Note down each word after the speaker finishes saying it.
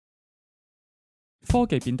科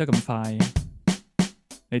技變得咁快，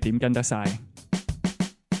你點跟得晒？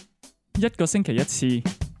一個星期一次，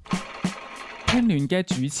聽亂嘅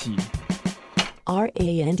主持。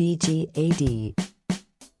RANDGAD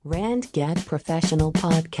RandGad Professional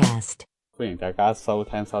Podcast。歡迎大家收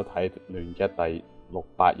聽收睇亂一第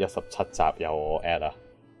617集，有我 Ed 啊，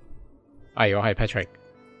我係 Patrick，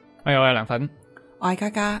 我係涼粉，我係嘉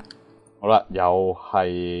嘉。好啦，又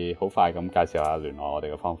係好快咁介紹下聯絡我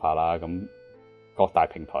哋嘅方法啦。咁各大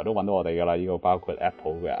平台都揾到我哋噶啦，呢個包括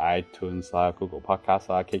Apple 嘅 iTunes 啦、Google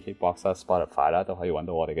Podcast 啦、KKBox 啦、Spotify 啦，都可以揾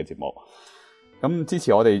到我哋嘅節目。咁支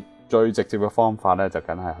持我哋最直接嘅方法咧，就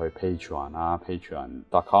梗係去 Patreon 啦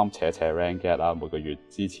 ，patreon.com/randgad 啦，每個月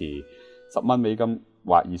支持10蚊美金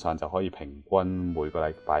或以上就可以平均每個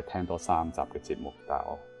禮拜聽多3集嘅節目。但係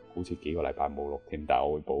我好似幾個禮拜冇錄添，但係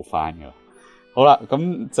我會補翻噶。好啦，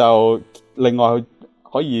咁就另外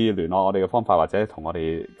可以聯絡我哋嘅方法，或者同我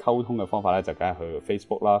哋溝通嘅方法咧，就梗係去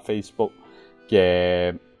Facebook 啦。Facebook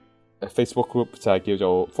嘅 Facebook group 就係叫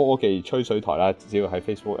做科技吹水台啦。只要喺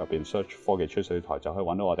Facebook 入邊 search 科技吹水台，就可以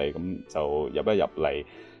揾到我哋。咁就入一入嚟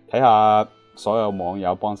睇下所有網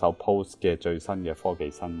友幫手 post 嘅最新嘅科技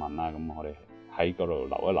新聞啦。咁我哋喺嗰度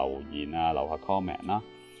留一留言啊，留下 comment 啦。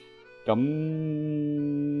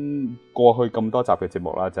咁過去咁多集嘅節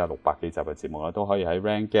目啦，即係600幾集嘅節目啦，都可以喺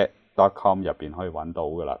randgad.com 入邊可以揾到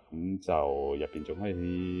噶啦。咁就入邊仲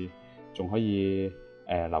可以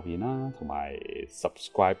留言啦，同埋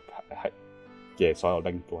subscribe 嘅所有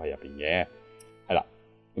link 都喺入邊嘅。係啦，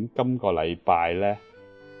咁今個禮拜咧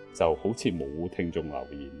就好似冇聽眾留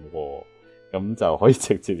言喎，咁就可以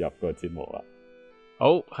直接入個節目啦。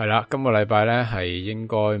好，係啦，今個禮拜咧係應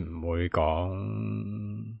該唔會講。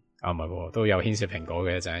唔係喎，都有牽涉蘋果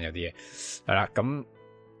嘅，一陣有啲嘢係啦。咁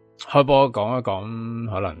開波講一講，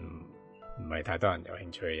可能唔係太多人有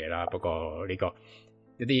興趣嘅嘢啦。不過呢個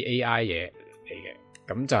一啲 AI 嘢嚟嘅，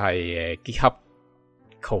咁就係GitHub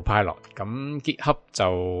Copilot。咁 GitHub 就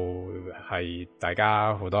係大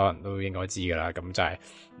家好多人都應該知噶啦。咁就係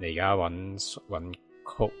你而家揾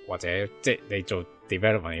code 或者即係你做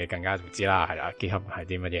development 嘅更加唔知啦，係啦。GitHub 係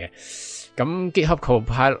啲乜嘢？咁 GitHub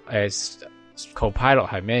Copilot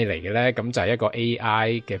係咩嚟嘅咧？咁就係一個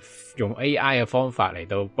AI 嘅，用 AI 嘅方法嚟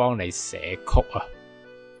到幫你寫曲啊，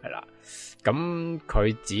係啦。咁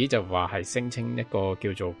佢自己就話係聲稱一個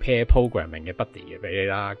叫做 pair programming 嘅 buddy 嘅俾你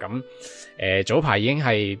啦。咁早排已經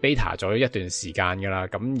係 beta 咗一段時間噶啦。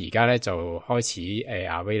咁而家咧就開始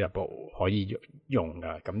available 可以用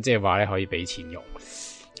噶。咁即係話咧可以俾錢用。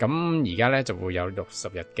咁而家咧就會有60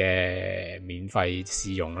日嘅免費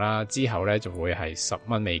試用啦，之後咧就會係10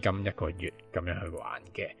蚊美金一個月咁樣去玩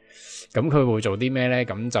嘅。咁佢會做啲咩咧？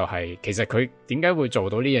咁就係其實佢點解會做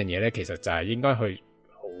到呢樣嘢咧？其實就係應該去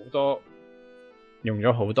用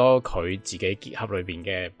咗好多佢自己 GitHub 裏邊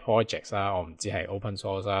嘅 projects 啦，我唔知係 open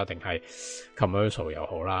source 啦定係 commercial 又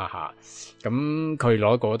好啦吓。咁佢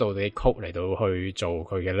攞嗰度啲 code 嚟到去做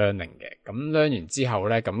佢嘅 learning 嘅。咁 learn 完之後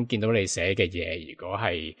咧，咁見到你寫嘅嘢，如果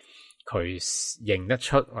係佢認得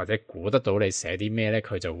出或者估得到你寫啲咩咧，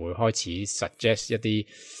佢就會開始 suggest 一啲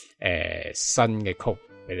新嘅 code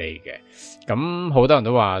俾你嘅。咁好多人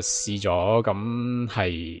都話試咗，咁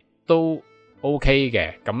係都OK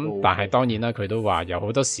嘅，咁但係當然啦，佢都話有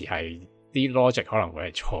好多時係啲 logic 可能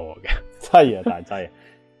會係錯嘅，真啊，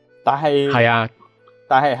但係係啊，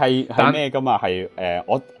但係咩噶嘛？係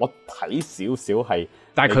我睇少少係，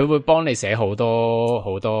但係佢會幫你寫好多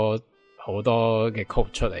嘅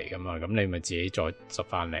code 出嚟噶嘛，咁你咪自己再執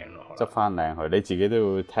翻靚咯，執翻靚佢，你自己都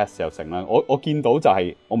要 test 又成啦。我見到就係、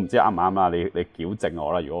是、我唔知啱唔啱啦，你矯正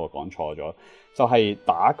我啦，如果我講錯咗，就係、是、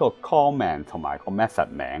打個 comment 同埋個 method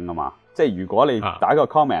名啊嘛。即係如果你打個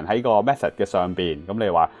comment 喺個 method 嘅上邊，咁你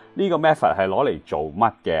話呢個 method 係攞嚟做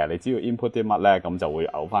乜嘅？你只要 input 啲乜咧，咁就會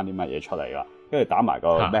嘔翻啲乜嘢出嚟啦。跟住打埋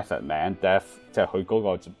個 method 名 def， 即係佢嗰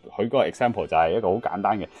個 example 就係一個好簡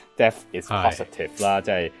單嘅 def is positive 啦，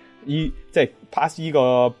即係pass 呢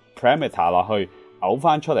個 parameter 落去，嘔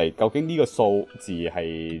翻出嚟究竟呢個數字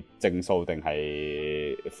係正數定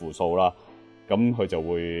係負數啦。咁佢就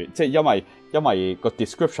會即係因為個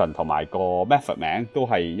description 同埋個 method 名都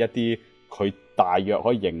係一啲佢大約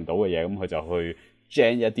可以認到嘅嘢，咁佢就去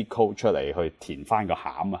gen 一啲 code 出嚟去填翻個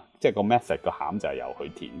餡啊，即係個 method 個餡就係由佢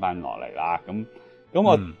填翻落嚟啦。咁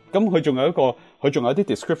佢仲有啲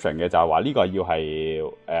description 嘅，就係話呢個要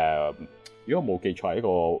係如果冇記錯係一個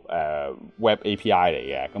web API 嚟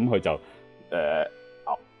嘅，咁佢就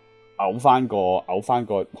嘔翻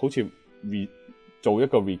個好似做一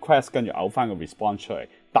個 request， 跟住嘔翻個 response 出嚟，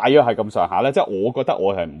大約係咁上下咧。即係我覺得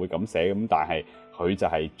我係唔會咁寫咁，但係佢就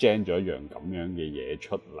係 gen 咗一樣咁樣嘅嘢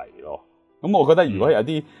出嚟咯。咁我覺得如果有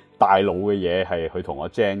啲大腦嘅嘢係佢同我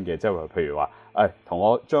gen 嘅，即係話譬如話同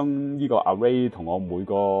我將呢個 array 同我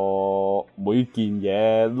每件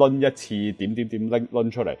嘢攆一次點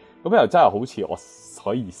攆出嚟，咁又真係好似我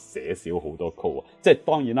可以寫少好多 code。即係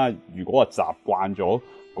當然啦，如果我習慣咗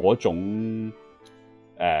嗰種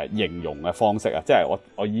形容嘅方式啊，即係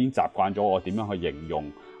我已經習慣咗我點樣去形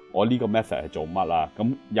容我呢個 method 係做乜啦，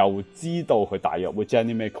咁又知道佢大約會 gen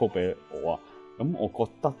啲咩 code 俾我啊，咁我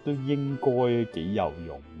覺得都應該幾有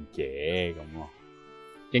用嘅咁咯，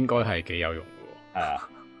應該係幾有用嘅，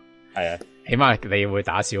係啊，起碼你會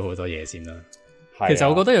打少好多嘢先啦。其實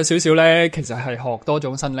我覺得有少少咧，其實係學多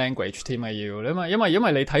種新 language 添啊，因為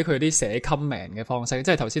你睇佢啲寫 comment 嘅方式，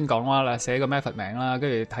即係頭先講話啦，寫個 method 名啦，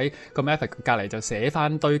跟住睇個 method 隔離就寫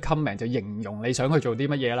翻堆 comment 就形容你想去做啲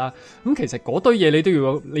乜嘢啦。咁其實嗰堆嘢你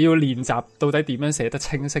要練習到底點樣寫得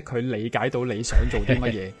清晰，佢理解到你想做啲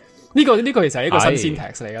乜嘢。呢個其實係一個新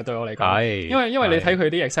syntax 嚟嘅，對我嚟講。因為你睇佢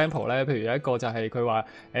啲 example 咧，譬如有一個就係佢話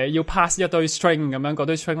要 pass 一堆 string 咁樣，嗰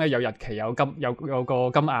堆 string 咧有日期有個金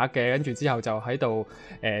額嘅，跟住之後就喺度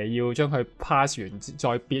要將佢 pass 完，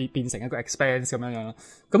再變成一個 expense 咁樣樣。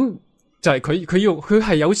咁就係佢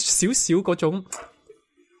係有少少嗰種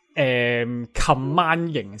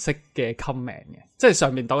command 形式嘅 comment 嘅，即係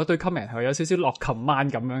上面打一堆 comment 係有少少落 command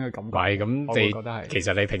咁樣嘅感覺。係咁，我覺得係。其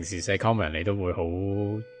實你平時寫 comment 你都會好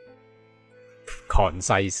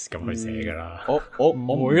concise 咁去寫噶啦，我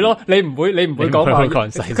唔會咯，你唔會講話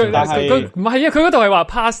concise，佢唔係啊，佢嗰度係話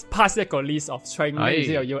pass 一個 list of string， 然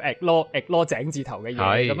之後要 ignore 井字頭嘅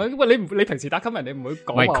嘢咁樣。喂，你平時打 comment 你唔會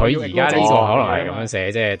講話。唔係佢而家呢個可能係咁樣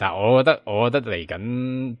寫啫，但係我覺得嚟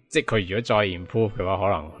緊，即係佢如果再 improve 嘅話，可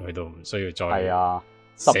能去到唔需要再係啊。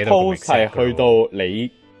suppose 係去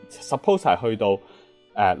到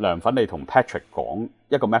涼粉你同 Patrick 講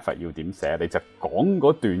一個 method 要點寫，你就講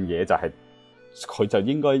嗰段嘢就係。佢就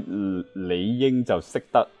應該理應就識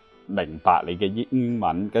得明白你嘅英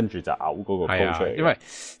文，跟住就嘔嗰個 code 出嚟。因為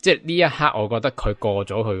即係呢一刻，我覺得佢過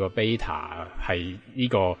咗佢個 beta 係呢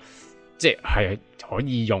個即係可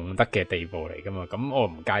以用得嘅地步嚟噶嘛。咁我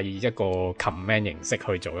唔介意一個 command 形式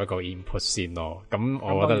去做一個 input 先咯。咁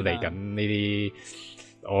我覺得嚟緊呢啲。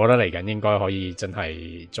我覺得嚟緊應該可以真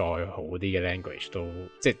係再好啲嘅 language 都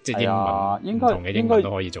即係英文唔同嘅英文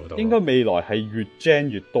都可以做到。應該未來係越 gen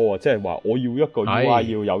越多啊！即係話我要一個 UI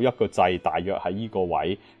要有一個掣，大約喺呢個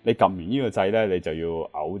位，你撳完呢個掣咧，你就要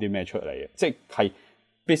嘔啲咩出嚟，即係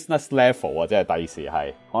business level 啊！即係第時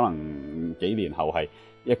係可能幾年後係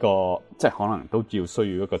一個即係可能都要需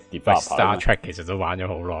要一個 developer。Star Trek 其實都玩咗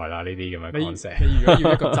好耐啦，呢啲咁嘅 concept。你如果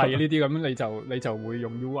要一個掣呢啲咁，你就會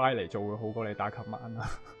用 UI 嚟做會好過你打 command 啦。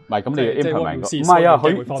唔係咁你要 implement 唔係啊，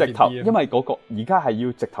佢直頭，因為嗰個而家係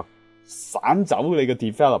要直頭散走你嘅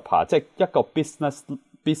developer， 即係一個 business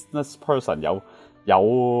person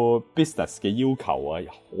有 business 嘅要求啊，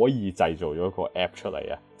可以製造咗一個 app 出嚟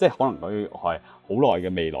啊！即係可能佢係好耐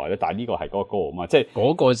嘅未來咧，但係呢個係嗰個 goal 啊嘛，即係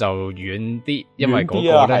嗰個就遠啲，因為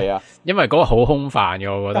嗰個咧，因為嗰個好空泛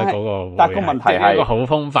嘅，我覺得嗰個。但係個問題係一個好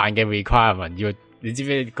空泛嘅 requirement， 要你知唔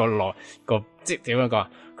知個即係點樣講？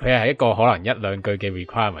佢係一個可能一兩句嘅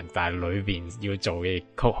requirement， 但係裏邊要做嘅曲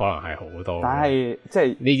可能係好多。但係即係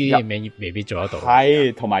呢啲嘢未必做得到。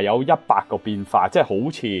係，同埋有100個變化，即係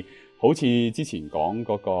好似之前講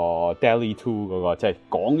嗰個 Daily 2嗰個，即係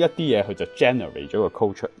講一啲嘢，佢就 generate 咗個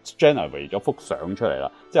code 出 generate 咗幅相出嚟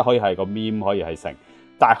啦。即係可以係個 meme， 可以係成，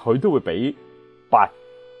但係佢都會俾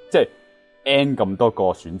即係 n 咁多個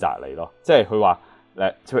選擇嚟咯。即係佢話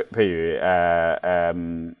譬如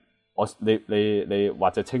你畫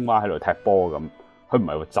隻青蛙喺度踢波咁，佢唔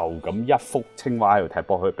係話就咁一幅青蛙喺度踢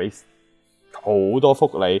波，佢俾好多幅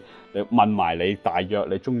你問埋你大約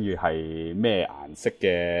你中意係咩顏色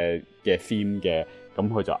嘅 theme 嘅，咁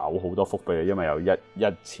佢就嘔好多幅俾你，因為有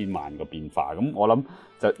1000萬個變化。咁我諗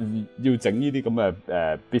就要整呢啲咁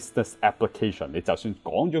嘅business application， 你就算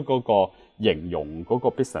講咗嗰個形容嗰個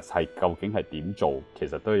business 係究竟係點做，其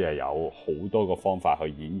實都係有好多個方法去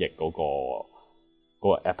演繹嗰個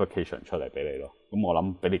application 出嚟俾你咯。咁我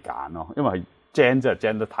諗俾你揀咯，因為 gen 真係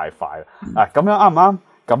gen 得太快啦。咁樣啱唔啱？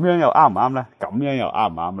咁樣又啱唔啱咧？咁樣又啱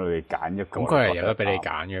唔啱咧？你揀一個。咁佢係有得俾你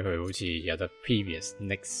揀嘅，佢好似有得 previous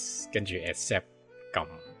next 跟住 accept 撳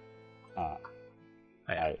係啊，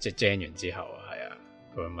即係 gen 完之後係啊，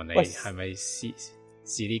佢會問你係咪試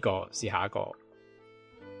呢個試下一個？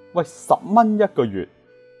喂，10蚊一個月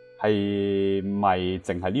係咪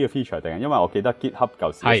淨係呢個 feature 定係？因為我記得 GitHub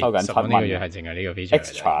舊時收緊7蚊，呢個月係淨係呢個 feature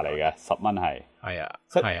extra 嚟嘅，10蚊係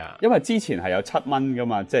啊，因為之前係有7蚊噶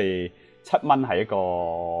嘛，即係。7蚊係一個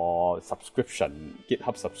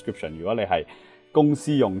subscription，GitHub subscription。如果你係公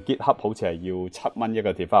司用 GitHub，好似係要7蚊一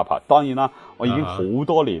個 developer。當然啦，我已經好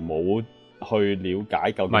多年冇去了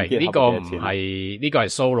解究竟唔係 GitHub 呢個唔幾多錢係呢個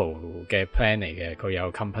係 solo 嘅 plan 嚟嘅，佢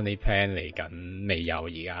有 company plan 嚟緊，未有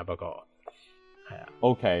而家不過係啊。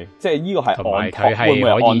OK， 即係呢個係同埋 on 佢 top 會唔會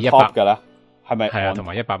係係可以 on top 嘅咧？係咪？係啊，同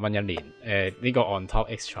埋100蚊一年。呢個 on top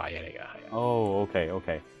extra 嘢嚟㗎，係啊。哦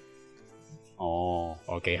 ，OK， 哦，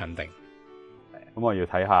我幾肯定。咁我要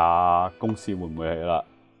睇下公司會唔會係啦。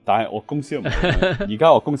但係我公司唔而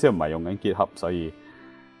家我公司唔係用緊 GitHub， 所以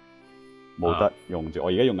冇得用住。我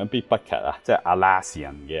而家用緊 Bitbucket 啊，即係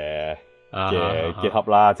Atlassian 嘅 GitHub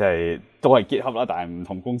啦，即係都係 GitHub 啦，但係唔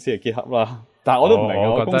同公司嘅 GitHub 啦。但係我都唔明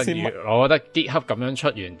我公司我覺得 GitHub 咁樣出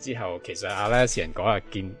完之後，其實 Atlassian 嗰日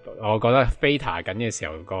見，我覺得 beta 緊嘅時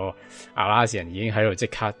候，個 Atlassian 已經喺度即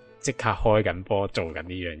刻開緊波，做緊呢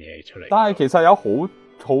樣嘢出嚟。但係其實有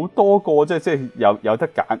好多個即係有得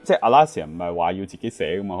揀，即係 Atlassian 唔係話要自己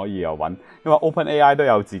寫噶嘛，可以又揾，因為 OpenAI 都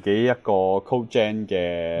有自己一個 CodeGen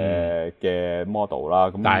嘅 model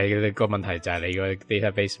啦。咁但係個問題就係你個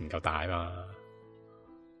database 唔夠大嘛。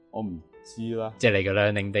我唔知啦，即係你嘅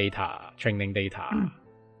learning data、training data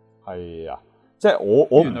係啊，即係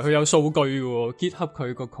我原來佢有數據嘅喎，GitHub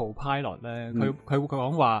佢個 Copilot 咧，佢會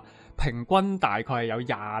講話平均大概係有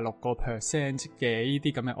26% 嘅呢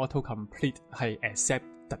啲咁嘅 autocomplete 係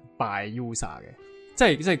accepted by user 嘅，即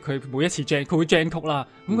係佢每一次 gen 佢會 gen 曲啦，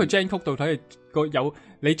咁佢 gen 曲到底有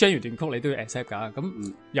你 gen 完段曲你都要 accept 㗎，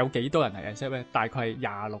咁有幾多人係 accept 咧？大概係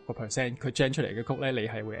26%，佢 gen 出嚟嘅曲咧，你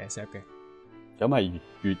係會 accept 嘅。咁係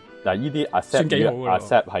越嗱呢啲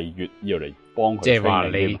accept 係越要嚟幫佢，即係話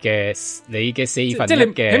你嘅4分即係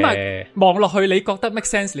你嘅，起碼望落去，你覺得 make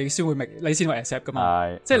sense，你先會 accept 噶嘛。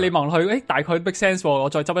即係你望落去，大概 make sense，我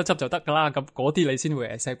再執一執就得噶啦。咁嗰啲你先會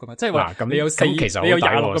accept 噶嘛。即係話你有4，其實你有好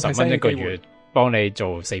大喎26% 10蚊一個月，幫你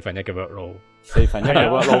做1/4嘅 workload， 1/4嘅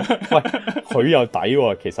workload。喂，佢又抵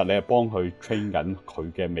喎。其實你係幫佢 train 緊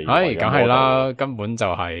佢嘅未來嘅 model。梗係啦，根本就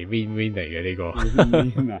係 win-win 嚟嘅呢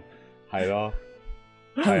個。係咯。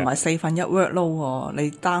佢唔係1/4 workload 喎，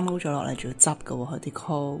你 download 咗落嚟仲要執㗎喎，佢啲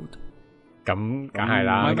code。咁梗係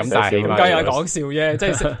啦，咁但係梗係講笑啫，即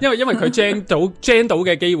係因為佢 gen 到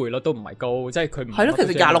嘅機會率都唔係高，即係佢唔係咯，其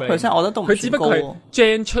實26%我覺得都唔算高。佢只不過係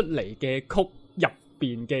gen 出嚟嘅曲入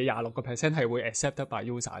邊嘅26% 係會 accept by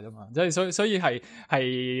user 啫嘛，即係所以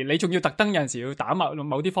係你仲要特登有陣時要打某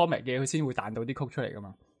啲 format 嘅，佢先會彈到啲曲出嚟噶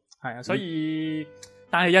嘛。係啊，所以。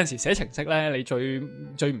但係有陣時寫程式咧，你最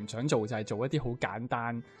唔想做就係做一啲好簡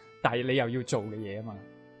單，但係你又要做嘅嘢啊嘛。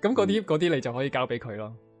咁嗰啲你就可以交俾佢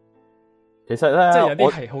咯。其實咧，即係有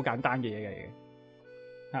啲係好簡單嘅嘢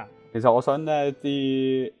嘅。啊，其實我想咧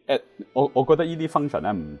我覺得呢啲 function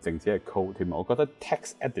咧唔淨止係 code 添，我覺得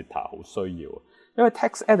text editor 好需要，因為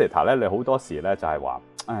text editor 咧你好多時咧就係話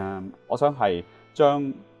我想係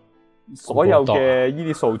將所有嘅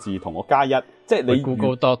呢啲數字同我加一，即係你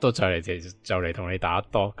Google Doc 都就嚟同你打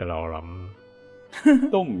Doc 噶啦，我諗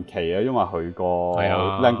都唔奇啊，因為佢個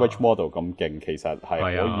language model 咁勁，其實係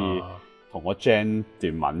可以同我 gen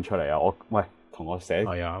段文出嚟啊！同我寫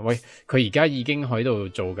係啊，佢而家已經喺度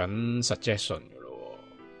做緊 suggestion 噶咯，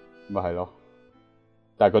咪係咯。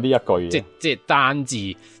但係嗰啲一句即係單字，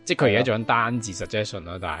即係佢而家做緊單字 suggestion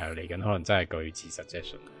啦，但係嚟緊可能真係句子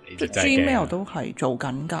suggestion。Gmail 都係做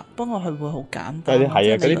緊㗎，不過佢會好簡單。係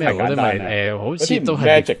啊，嗰啲嗰啲咪好似都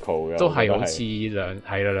係 magical 嘅，都係好似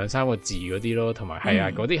2-3個字嗰啲咯，同埋係啊，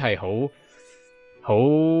嗰啲係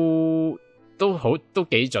都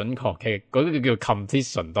幾準確嘅，嗰啲叫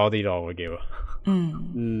completion 多啲咯，我會叫。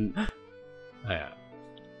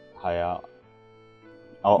係啊。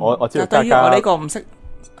我知道大家。對於我呢個唔識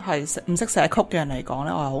寫曲嘅人嚟講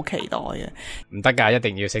咧，我係好期待嘅。唔得㗎，一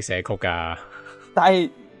定要識寫曲㗎。但係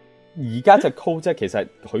而家隻 code 即係其實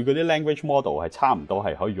佢嗰啲 language model 係差唔多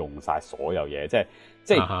係可以用晒所有嘢，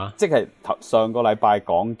即係上個禮拜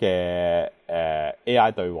講嘅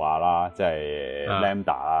AI 對話啦，即係 Lambda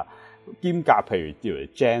啦，兼夾譬如叫嚟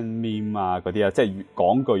gen meme 啊嗰啲啊，即係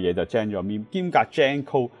講句嘢就 gen 咗 meme， 兼夾 gen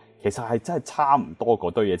code。其實係真係差唔多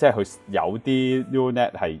嗰堆嘢，即係佢有啲 neural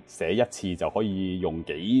net 係寫一次就可以用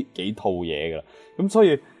幾套嘢噶啦。咁所以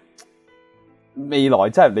未來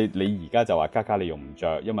即係你而家就話加你用唔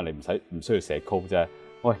着，因為你唔需要寫 code 啫。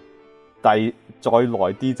喂，但係再耐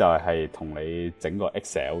啲就係同你整個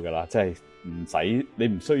Excel 噶啦，即係你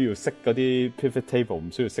唔需要識嗰啲 pivot table，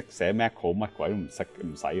 唔需要識寫 macro， 乜鬼都唔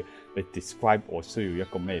使。你 describe 我需要一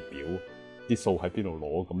個咩表？啲數喺邊度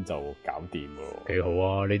攞，咁就搞掂咯。幾好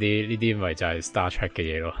啊！呢啲咪就係 Star Trek 嘅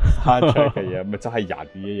嘢咯。Star Trek 嘅嘢咪就係人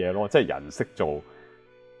嘅嘢咯，即係人識做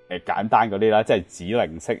簡單嗰啲啦，即係指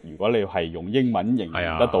令式。如果你係用英文形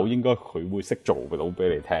容得到，應該佢會識做到俾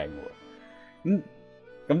你聽嘅。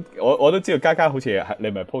咁我都知道嘉嘉好似你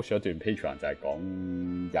咪 post 咗段 Patreon 就係講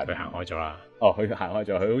人佢行開咗啦。哦，佢行開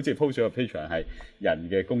咗，佢好似 post 咗個 Patreon 係人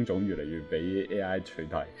嘅工種越嚟越俾 AI 取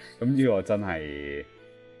代。咁呢個真係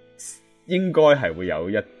應該係會有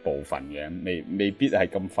一部分嘅，未必係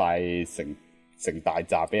咁快成大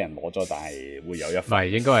扎俾人攞咗，但係會有一份。唔係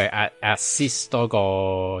應該係 assist 多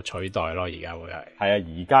過取代咯，而家會係。係啊，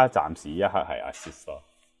而家暫時一刻係 assist 咯。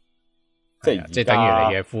即係等於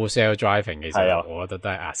你嘅 full self driving， 其實我覺得都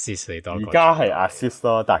係 assist 你多。而家係 assist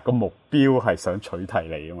咯，但係個目標係想取替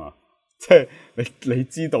你啊嘛。即係你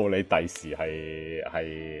知道你第時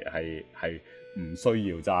係唔需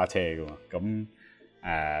要揸車噶嘛。咁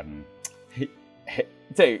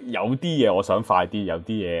即係有啲嘢我想快啲，有啲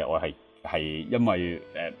嘢我係因為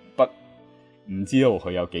唔知道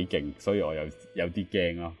佢有幾勁，所以我有啲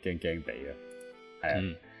驚咯，驚地啊。係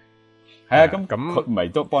啊。係啊，咁佢唔係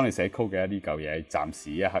都幫你寫 code 嘅呢嚿嘢，暫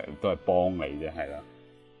時一刻都係幫你啫，係啦。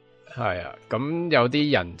係啊，咁有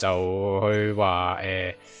啲人就去話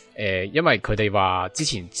因為佢哋話之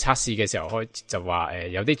前測試嘅時候就話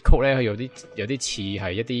有啲 code 咧，有啲似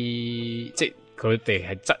係一啲，即係佢哋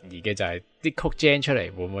係質疑嘅就係啲 code gen 出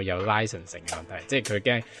嚟會唔會有 licensing 嘅問題，即係佢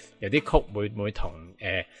驚有啲 code 會唔會同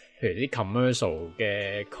譬如啲 commercial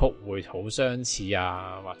嘅 code 會好相似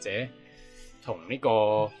啊，或者同呢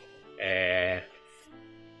個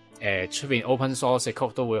出邊 open source 嘅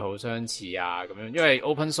code 都會好相似啊，咁樣，因為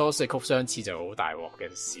open source 嘅 code 相似就好大鑊嘅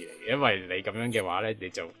事嚟，因為你咁樣嘅話咧，你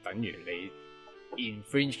就等於你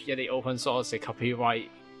infringe 一啲 open source 嘅 copyright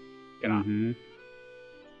噶啦。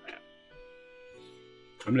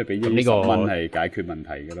咁你俾呢10蚊係解決問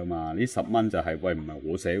題噶啦嘛？呢10蚊就係喂唔係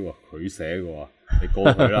我寫喎，佢寫嘅喎，你告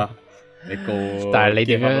佢啦，你告。但係你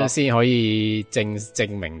點樣先可以證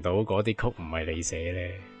明到嗰啲 code 唔係你寫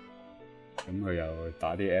咧？咁佢又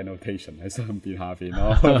打啲 annotation 喺上邊下邊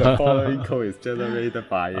咯。The following code is generated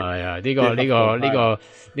by 係啊，呢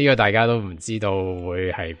個大家都唔知道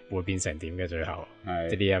會變成點嘅，最後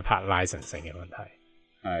即係呢一 part licensing 嘅問題。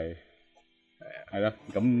係啦，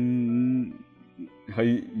咁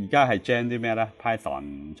佢而家係 gen 啲咩咧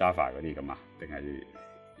 ？Python、Java 嗰啲咁啊？定係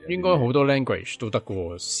應該好多 language 都得嘅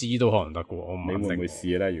喎，C 都可能得嘅喎。你會唔會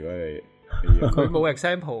試咧？如果佢冇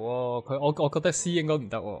example 喎，我覺得 C 應該唔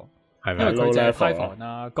得喎。係咪？因為佢就係 Python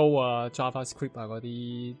啊、Go 啊、JavaScript 啊嗰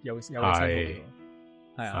啲有 example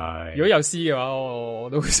係啊。如果有 C 嘅話，我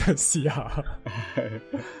都會想試下。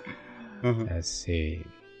試，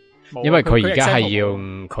因為佢而家係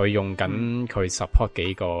用緊佢 support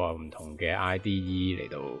幾個唔同嘅 IDE 嚟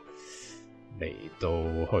到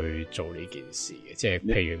去做呢件事嘅，即係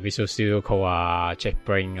譬如 Visual Studio Code 啊、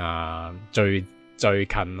JetBrains 啊，最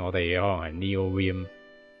近我哋可能係 NeoVim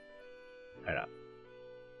係啦。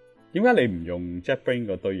點解你唔用 JetBrains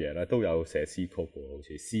嗰堆嘢咧？都有寫 C code 嘅，好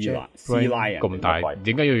似 C line 咁大，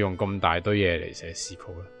點解要用咁大堆嘢嚟寫 C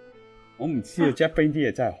code 咧？我唔知啊，JetBrains 啲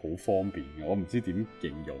嘢真係好方便嘅，我唔知點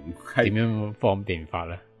形容。點樣方便法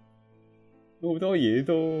咧？好多嘢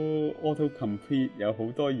都 auto complete， 有好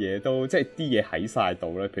多嘢都即係啲嘢喺晒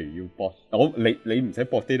度咧。譬如要駁，你唔使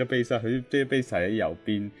駁 database 啊，佢 database 喺右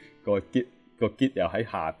邊，個 git 又喺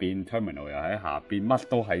下邊 ，terminal 又喺下邊，乜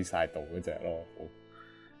都喺晒度嗰隻咯。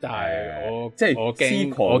但係我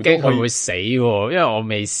驚佢會死喎，因為我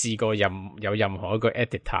未試過有任何一個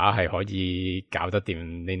editor 係可以搞得掂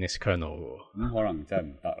Linux kernel 嘅。咁可能真係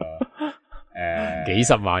唔得啦。幾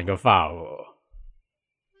十萬個 file 喎。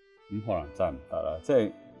咁可能真係唔得啦。即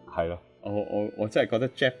係咯，我真係覺得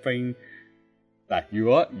JetBrains 嗱，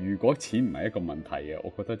如果錢唔係一個問題嘅，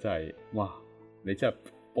我覺得真係哇，你真係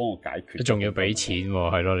幫我解決。仲要俾錢喎，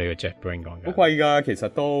係咯？你個 JetBrains 講緊好貴㗎，其實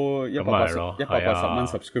都180蚊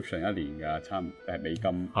subscription 一年㗎，差唔多美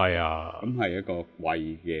金。係啊，咁係一個貴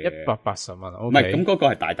嘅180蚊。唔係咁嗰個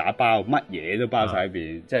係大打包，乜嘢都包晒喺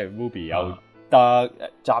邊，即係 Ruby 又得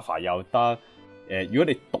，Java 又得。如果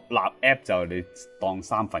你獨立 app 就你當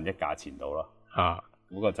1/3價錢到啦。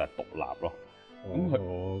嗰個就係獨立咯。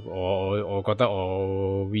我覺得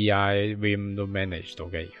我 Vim 都 manage 到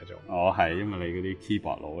嘅而家仲。係因為你嗰啲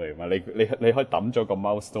keyboard 佬嚟嘛，你可以抌咗個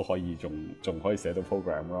mouse 都可以仲可以寫到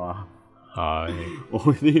program 噶嘛。係，我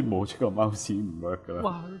啲冇出個 mouse 唔 work 噶啦。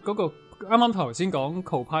哇！嗰個啱啱頭先講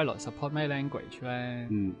Copilot support 咩 language 咧？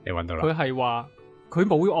你揾到啦。佢係話佢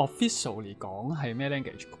冇 official 嚟講係咩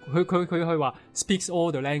language，佢去話 speaks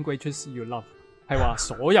all the languages you love。係話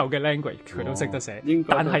所有嘅 language 佢都識得寫，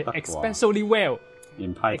但係 especially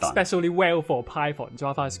well for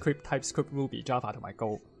Python、JavaScript、TypeScript、Ruby、Java 同埋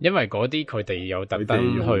Go。因為嗰啲佢哋有特登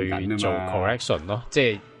去做 correction 咯，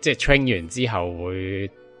即係 train 完之後會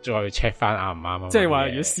再 check 翻啱唔啱。即係話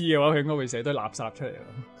如果 C 嘅話，佢應該會寫堆垃圾出嚟咯。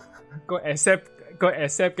個個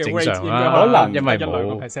accept 嘅正 rate 常應該啦，可能因為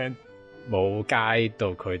1-2%。冇街到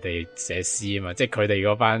佢哋寫 C 啊嘛，即係佢哋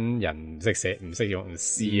嗰班人唔識寫唔識用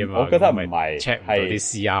C 啊嘛，我覺得唔咁咪係 check 唔到啲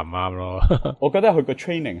C 啱唔啱咯。我覺得佢個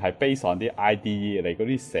training 係 based on 啲 IDE，你嗰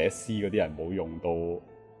啲寫 C 嗰啲人冇用到。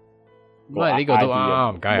因為呢個都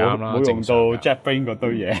啱，梗係啱啦，冇用到 JetBrains 嗰堆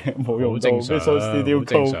嘢，冇用到 Visual Studio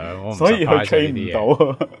Code，所以佢 train 唔到。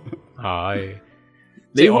係，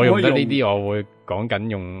你我用得呢啲，我會講緊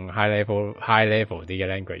用 high level 啲嘅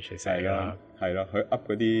language 寫㗎啦。係咯，佢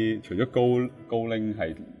up 嗰啲除咗高 link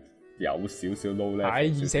係有少少 low level，係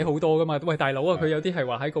易寫好多噶嘛。喂，大佬啊，佢有啲係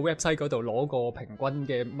話喺個 website 嗰度攞個平均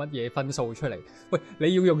嘅乜嘢分數出嚟。喂，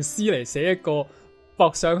你要用 C 嚟寫一個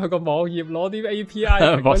駁上去個網頁，攞啲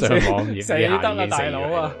API 駁上網頁死得啦，大佬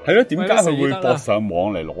啊！係咯，點解佢會駁上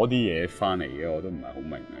網嚟攞啲嘢翻嚟嘅？我都唔係好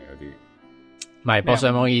明啊，有啲。唔係駁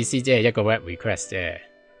上網意思，即係一個 web request 啫。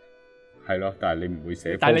係咯，但係你唔會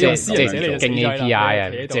寫，但係你用 C 嚟寫你就經 API 啊，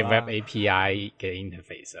即係 web 係 API 嘅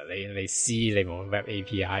interface 啊。你 C 你冇 web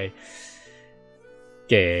API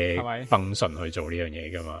嘅 function 去做呢樣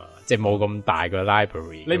嘢噶嘛？即係冇咁大個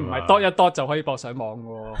library。你唔係 dot 一 dot 就可以駁上網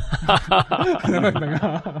嘅，你明唔明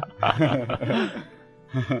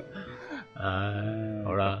啊？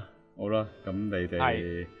好啦，咁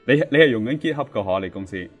你係用緊 GitHub 個可？你公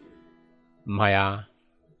司唔係啊？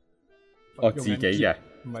我自己嘅。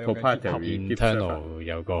proprietary internal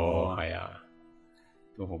有個係啊，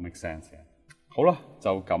都好 make sense 嘅。好啦，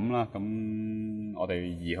就咁啦。咁我哋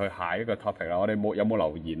移去下一個 topic 啦。我哋有冇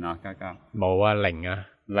留言啊？嘉嘉冇啊，零啊。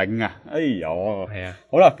哎呀，係啊。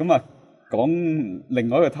好啦，咁啊講另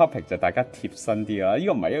外一個 topic 就大家貼身啲啦。呢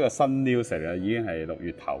個唔係一個新 news 嚟啦，已經係6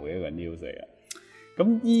月頭嘅一個 news 嚟嘅。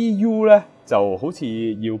咁 EU 咧就好似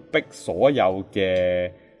要逼所有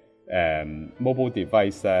嘅mobile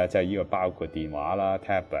device 咧，即係呢個包括電話啦、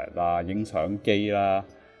tablet 啦、影相機啦、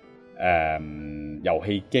遊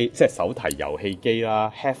戲機，即係手提遊戲機啦、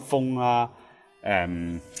headphone 啦、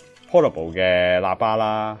portable 嘅喇叭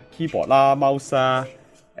啦、keyboard 啦、mouse 啦、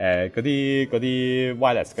嗰啲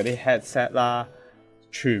wireless 嗰啲 headset 啦，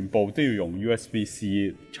全部都要用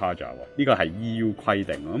USB-C charger 喎。呢個係 EU 規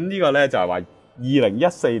定。咁呢個咧就係話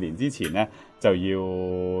2014年之前咧就要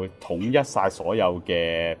統一晒所有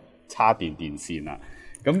嘅插電電線啦，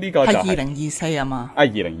咁呢個就係2024啊嘛。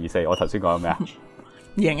2024，我頭先講咗咩啊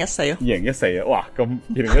？2014咯。2014啊，哇！咁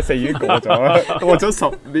2014已經過咗啦，過咗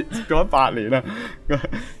10年，過咗8年啦。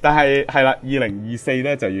但係係啦，2024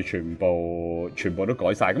咧就要全部都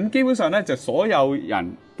改晒。咁基本上咧就所有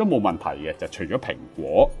人都冇問題嘅，就除咗蘋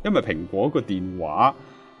果，因為蘋果個電話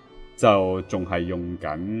就仲係用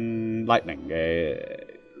緊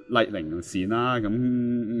Lightning 線啦，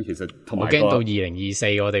咁其實同埋我驚到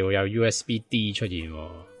2024我哋會有 USB-D 出現，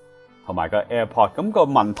同埋個 AirPod， 咁個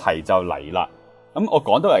問題就嚟啦。咁我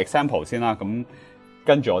講多個 example 先啦，咁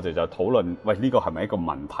跟住我哋就討論，喂呢個係咪一個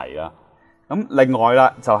問題啦？咁另外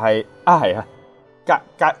啦，就係係啊，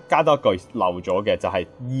加多句漏咗嘅，就係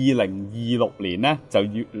2026年咧就要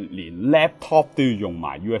連 laptop 都要用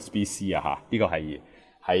埋 USB-C 啊！呢個係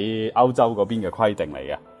喺歐洲嗰邊嘅規定嚟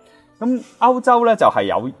嘅。咁歐洲咧就係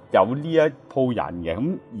有呢一鋪人嘅，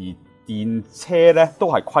咁而電車咧都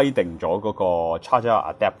係規定咗嗰個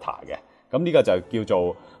charger adapter 嘅。咁呢個就叫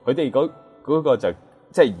做佢哋嗰個就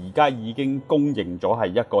即係而家已經公認咗係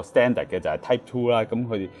一個 standard 嘅，就係 Type 2啦。咁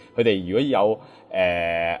佢哋如果有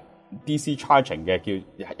DC charging 嘅，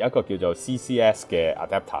有一個叫做 CCS 嘅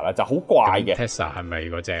adapter 啦，就好怪嘅。Tesla 係咪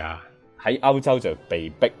嗰隻啊？喺歐洲就被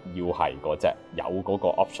逼要係嗰隻有嗰個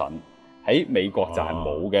option。喺美國就係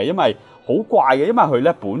冇嘅，因為好怪嘅，因為佢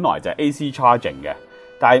咧本來就係 AC charging 嘅，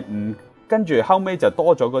但係跟住後尾就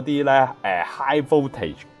多咗嗰啲咧high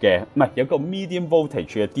voltage 嘅，唔係有個 medium voltage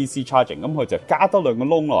嘅 DC charging， 咁佢就加多兩個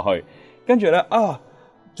窿落去，跟住咧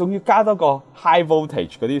仲要加多個 high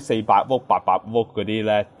voltage 嗰啲400 volt 800 volt 嗰啲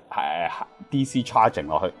咧DC charging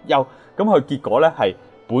落去，咁佢結果咧係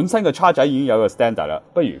本身個 charger 已經有個 standard 啦，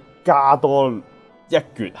不如加多一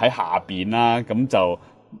橛喺下邊啦，咁就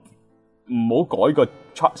唔好改個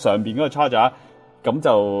上邊嗰個 charger， 咁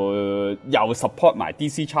就又 support 埋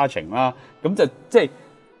DC charging 啦，咁就即係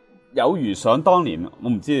有如想當年，我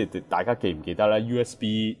唔知大家記唔記得咧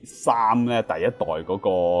USB 3咧第一代嗰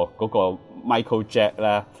個 micro jack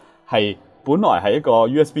咧係本來係一個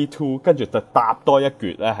USB 2，跟住就搭多一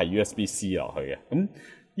橛咧係 USB C 落去嘅，咁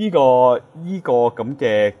呢個咁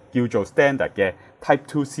嘅叫做 standard 嘅 Type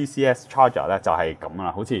 2 CCS charger 咧就係咁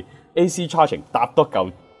啦，好似 AC charging 搭多嚿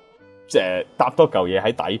嘢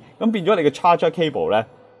喺底，咁變咗你嘅 charger cable 咧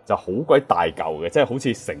就好鬼大嚿嘅，即係好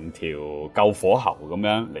似成條救火喉咁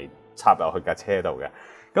樣嚟插入去架車度嘅。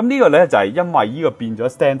咁呢個咧就係因為呢個變咗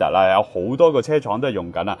standard 啦，有好多個車廠都係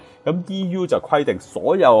用緊啦。咁 EU 就規定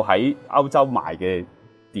所有喺歐洲賣嘅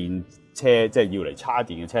電車，即係要嚟叉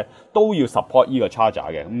電嘅車，都要 support 呢個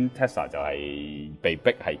charger 嘅。咁 Tesla 就係被逼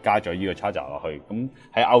係加咗呢個 charger 落去。咁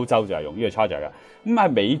喺歐洲就係用呢個 charger 嘅。咁喺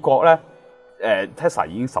美國咧，Tesla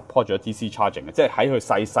已經 support 咗 DC charging 嘅，即係喺佢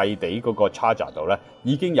細細地嗰個 charger 度咧，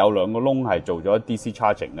已經有兩個窿係做咗 DC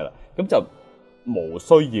charging 噶啦。咁就無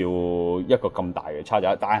需要一個咁大嘅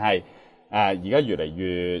charger，但係而家越嚟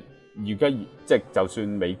越，而家即係就算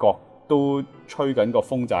美國都吹緊個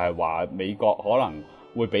風，就係話美國可能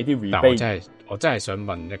會俾啲 rebate。但我真係想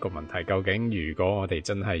問一個問題，究竟如果我哋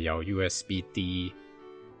真係有 USB-D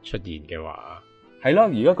出現嘅話，係咯，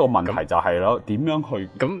而家個問題就係咯，點樣去？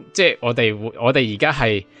咁即係我哋而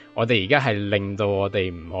家係令到我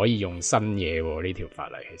哋唔可以用新嘢喎，呢條法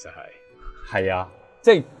例其實係啊，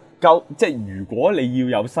即係如果你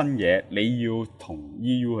要有新嘢，你要同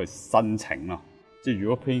EU 去申請咯，即係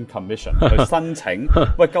European Commission 去申請。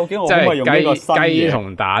喂，究竟我可唔可以用呢個新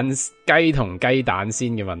嘢？雞同雞蛋先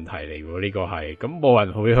嘅問題嚟喎，呢個係咁冇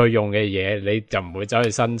人會去用嘅嘢，你就唔會走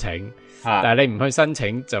去申請。但係你唔去申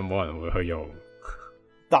請，就冇人會去用。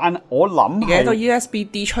但我諗嘅到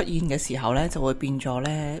USB-D 出現嘅時候咧，就會變咗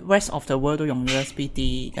咧 ，rest of the world 都用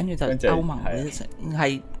USB-D， 跟住就歐盟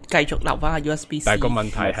係繼續留翻個 USB-C。但係個問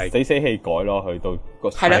題係死氣改咯，去到個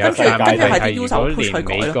係啦，跟住係 U 手 push 去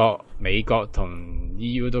改咯。美國同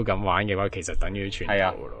EU 都咁玩嘅話，其實等於全球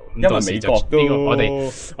咯。因為美國都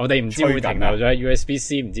我哋唔知會停留咗喺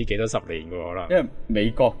USB-C 唔知幾多十年嘅可能。因為美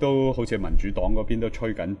國都好似民主黨嗰邊都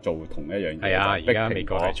吹緊做同一樣嘢。係啊，而家美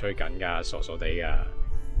國係吹緊㗎，傻傻地㗎。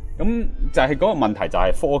咁就係嗰個問題，就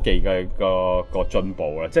係科技嘅個進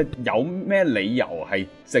步啦。即係有咩理由係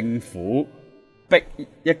政府逼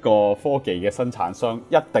一個科技嘅生產商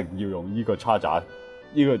一定要用呢個 charger，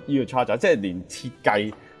 呢個 charger， 即係連設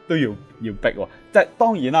計都要逼喎。即係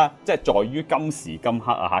當然啦，即係在於今時今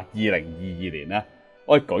刻啊嚇，2022年咧，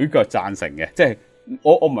我係舉腳贊成嘅。即係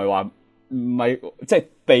我唔係話唔係，即係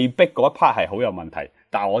被逼嗰一 part 係好有問題，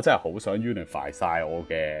但係我真係好想 unify 晒我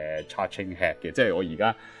嘅 charging head 嘅，即係我而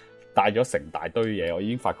家帶咗成大堆嘢，我已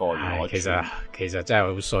經發覺我其實真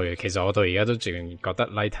係好衰嘅。其實我到而家都仲覺得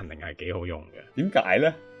Lightning 係幾好用嘅。點解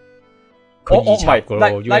咧？佢易插個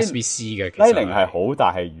USB-C 嘅。Lightning 係好，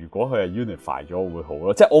但係如果佢係 unify 咗會好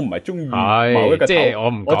咯。即係我唔係中意某一個頭，即係我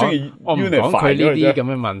唔講佢呢啲咁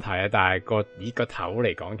嘅問題啊。但係以個頭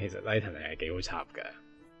嚟講，其實 Lightning 係幾好插嘅。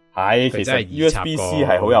係，其實 USB-C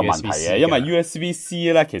係好有問題嘅，因為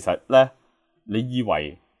USB-C 咧，其實咧，你以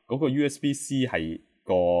為嗰個 USB-C 係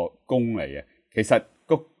個弓嚟嘅，其實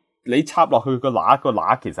你插落去個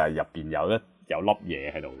乸其實係入邊有粒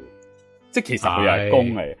嘢喺度嘅，即係其實佢又係弓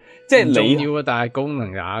嚟，即係你重要啊！但係功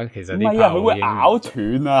能乸其實唔係啊，佢會咬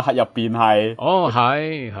斷啊，入邊係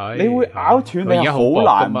係你會咬斷，你係好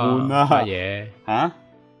難換啊嘢吓。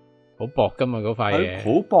好薄噶嘛嗰塊嘢，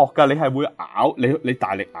好薄噶，你係會咬你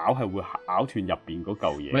大力咬係會咬斷入邊嗰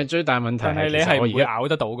嚿嘢。唔係最大問題係你係唔會咬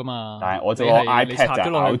得到噶嘛？但係我就個 iPad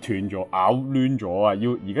就咬斷咗、咬攣咗啊！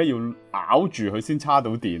而家要咬住佢先叉到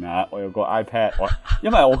電啊！我有個 iPad， 因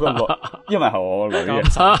為我個女，因為係我個女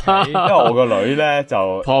嘅，因為我個女咧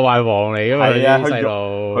就破壞王嚟噶嘛，係啊，細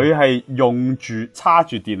路佢係用住叉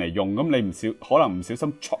住電嚟用，咁你可能唔小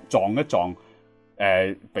心撞一撞。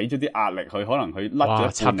俾咗啲壓力佢，可能佢甩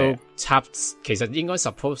咗插，其實應該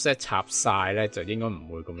suppose 插晒咧，就應該唔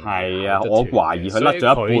會咁。係啊，我懷疑佢甩咗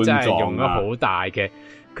一半撞啊！用咗好大嘅，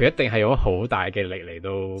佢一定係用咗好大嘅力嚟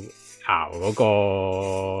到熬嗰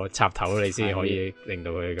個插頭，你先可以令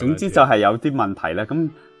到佢。總之就係有啲問題咧，咁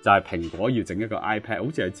就係蘋果要整一個 iPad，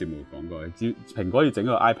 好似喺節目講過，蘋果要整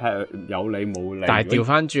個 iPad 有理冇理。但係調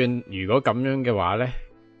翻轉，如果咁樣嘅話咧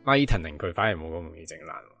 ，Lightning 佢反而冇咁容易整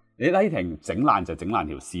爛。你 Lightning 整爛就整爛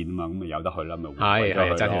條線啊嘛，咁咪由得去啦，咪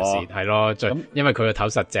係爭條線係咯，因為佢個頭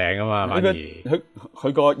實正啊嘛，反而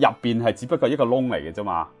佢個入邊係只不過一個窿嚟嘅啫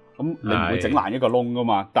嘛，咁你唔會整爛一個窿噶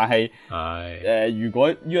嘛。但係如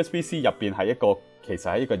果 USB-C 入邊係其實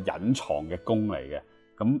係一個隱藏嘅弓嚟嘅，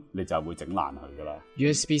咁你就會整爛佢噶啦。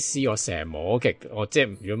USB-C 我成日摸極，我即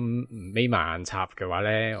係如果眯埋眼插嘅話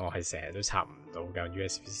咧，我係成日都插唔到㗎。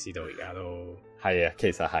USB-C 到而家都係啊，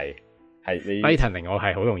其實係。你 Lightning 我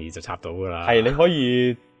係好容易就插到噶啦，係你可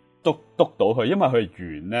以篤到佢，因為佢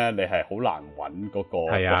圓咧，你係好難揾嗰個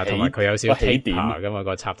係啊，同埋佢有少少起點噶嘛，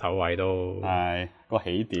個插頭位都係個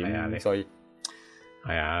起點啊，所以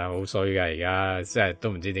係啊，好衰噶而家，即係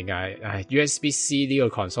都唔知點解。USB-C 呢個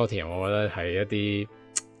consortium 我覺得係一啲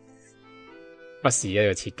不是一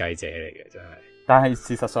個設計者嚟嘅，真係。但係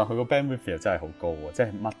事實上佢個 bandwidth 又真係好高喎，即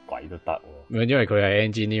係乜鬼都得喎。因為佢係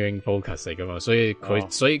engineering focus 嚟噶嘛，所以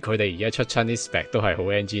佢哋而家出親啲 spec 都係好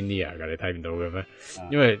engineer 噶，你睇唔到嘅咩？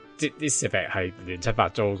因為啲 spec 係亂七八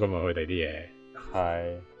糟噶嘛，佢哋啲嘢。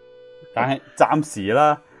係，但係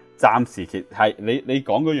暫時其係你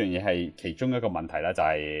講嗰樣嘢係其中一個問題啦，就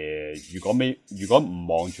係如果唔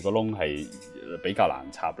望住個窿係比較難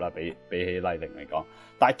插啦，比起 Lightning 嚟講，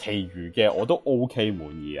但係其餘嘅我都 OK 滿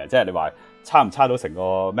意啊，即係你話插唔插到成個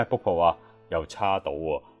MacBook Pro 啊，又插到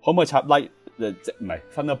喎，可唔可以插 Light 即唔係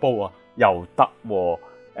Thunderbolt 啊，又得喎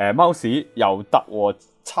，mouse 又得喎，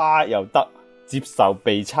叉又得，接受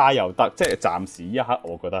被叉又得，即係暫時呢一刻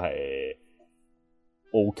我覺得係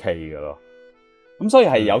OK 嘅咯。咁所以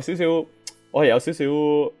係有少少，我係有少少，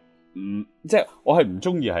即係我係唔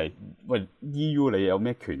中意係，喂 EU 你有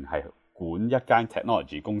咩權係管一間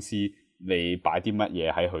technology 公司，你擺啲乜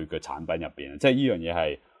嘢喺佢嘅產品入邊？即係呢樣嘢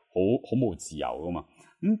係好冇自由噶嘛。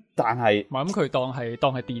但係，咁佢當係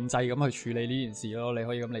電掣咁去處理呢件事咯。你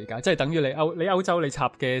可以咁理解，即係等於你歐洲你插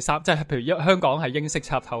嘅即係譬如香港係英式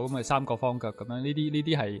插頭咁咪3個方腳咁樣，呢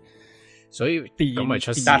啲係。所以咁咪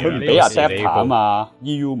出事，但係佢唔俾 adapter 啊嘛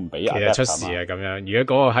 ，EU 唔俾 adapter 其實出事啊咁樣。如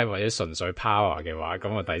果嗰個係或者純粹 power 嘅話，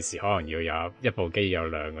咁我第時可能要有一部機有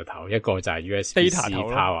2個頭，一個就係 USB-C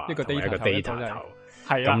power， 一個 data 頭，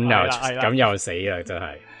係咁又死啦，真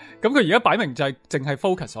係。咁佢而家擺明就係淨係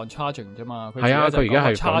focus on charging 啫嘛。係啊，佢而家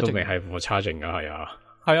係講到明係 for charging 噶，係啊。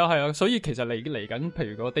係啊，所以其實嚟緊，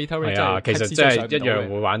譬如個 data rate 係啊，其實真係一樣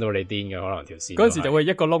會玩到你癲嘅，可能條線嗰陣時就會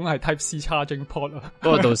一個窿係 Type C charging port 咯。不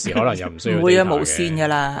過到時可能又唔需要。唔會啊，無線噶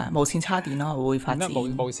啦，無線叉電咯，會發展。無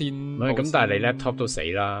線。唔係咁，但係你 laptop 都死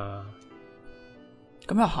啦。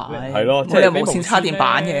咁又係。係咯，即係無線叉電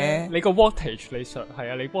板嘅。你個 voltage 你上係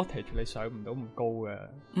啊，你 voltage 你上唔到咁高嘅。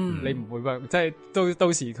你唔會即係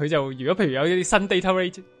到時佢就如果譬如有啲新 data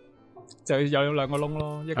rate。就有2個窿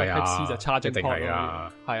咯，一個 Type C 就插正 port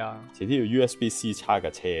咯，係啊，遲啲要 USB-C 插架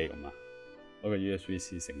車咁啊，嗰個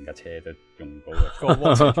USB-C 成架車都用到嘅，個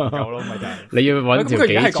watt 夠咯，咪就係你要揾條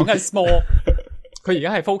幾？佢而家係講緊 small， 佢而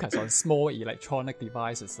家係 focus on small electronic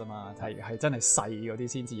devices 啊嘛，係真係細嗰啲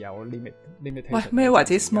先至有 limitation。喂，咩或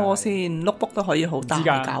者 small 先 ？notebook 都可以好大嚿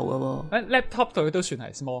嘅喎。laptop 對都算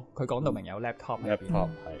係 small， 佢講到明有 laptop 入邊，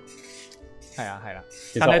係啊，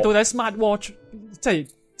但係到底 smart watch 即係。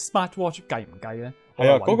Smart Watch 計唔計咧？係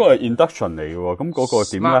啊，嗰個係 induction 嚟嘅喎，咁嗰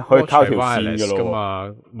個點咧？可以靠條線嘅咯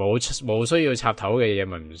嘛，冇需要插頭嘅嘢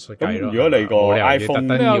咪唔需計咯。咁如果你個 iPhone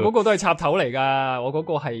咩啊？嗰個都係插頭嚟㗎，我嗰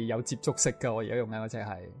個係有接觸式㗎，我而家用緊嗰隻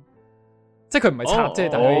係，即係佢唔係插，即係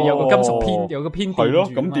但係有個金屬片，有個偏電住。係咯，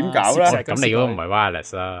咁點搞咧？咁你嗰個唔係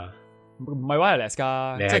wireless 啦，唔係 wireless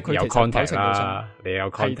㗎，即係佢有 contact 啦，你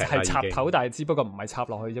有 contact 係插頭，但係只不過唔係插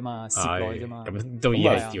落去啫嘛，攝落去啫嘛。咁都已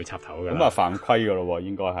經係要插頭㗎。咁啊犯規㗎咯喎，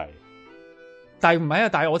應該係。但係唔係啊？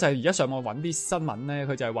但係我就係而家上網揾啲新聞咧，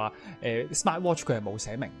佢就係話Smart Watch 佢係冇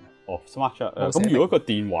寫明。哦 ，Smart Watch 咁如果個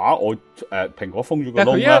電話我蘋果封咗個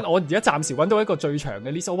窿咧，我而家暫時揾到一個最長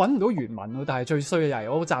嘅 list， 我揾唔到原文，但係最衰嘅就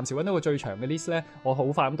係我暫時揾到個最長嘅 list 咧，我好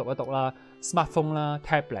快咁讀一讀啦 ，smartphone 啦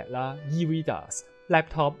 ，tablet 啦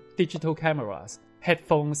 ，e-readers。Laptop、digital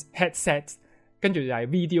cameras、headphones、headsets， 跟住就係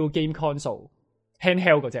video game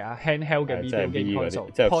console、handheld 嗰隻啊 ，handheld 嘅 video game console，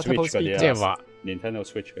 即係 portable speaker， 即係話 Nintendo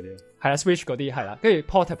Switch 嗰啲，係啦 Switch 嗰啲係啦，跟住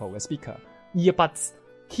portable 嘅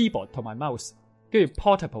speaker、earbuds、keyboard 同埋 mouse， 跟住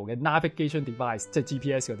portable 嘅 navigation device， 即係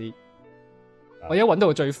GPS 嗰啲。我而家揾到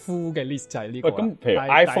個最 full 嘅 list 就係呢個。咁譬如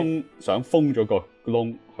iPhone 想封咗個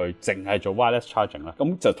窿，佢淨係做 wireless charging 啦，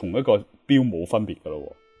咁就同一個錶冇分別噶咯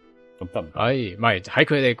喎。咁得唔得？唔係喺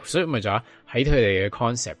佢哋，所以咪就話喺佢哋嘅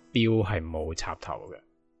concept 錶係冇插頭嘅。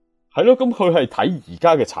係咯，咁佢係睇而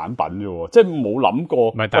家嘅產品啫，即係冇諗過。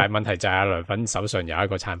唔係，但係問題就係阿梁粉手上有一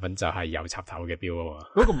個產品就係有插頭嘅錶啊嘛。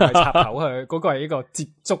嗰個唔係插頭，佢嗰個係一個接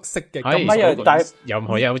觸式嘅。咁但係任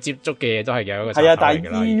何有接觸嘅嘢都係有一個插頭嚟㗎啦。係啊，但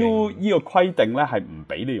係 EU 呢個規定咧係唔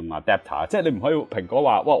俾你用 adapter， 即係你唔可以蘋果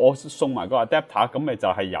話哇，我送埋個 adapter， 咁咪就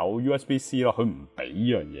係有 USB-C 咯，佢唔俾呢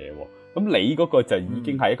樣嘢。咁你嗰個就已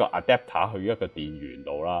經係一個 adapter 去一個電源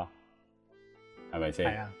度啦，係咪先？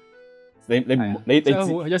係啊，你唔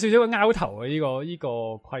你有少少個拗頭嘅呢個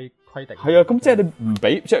規定。係啊，咁即係你唔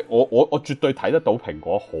俾，即係我絕對睇得到蘋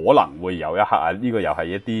果可能會有一刻啊，呢個又係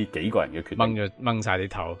一啲幾個人嘅決定，掹晒啲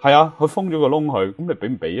頭。係啊，佢封咗個窿佢，咁你俾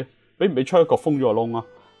唔俾啊？俾唔俾出一個封咗個窿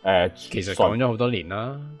啊？其實講咗好多年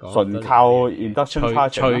啦，純靠 induction charging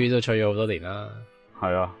吹都吹咗好多年啦。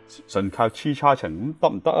係啊，純靠 Qi charging 咁得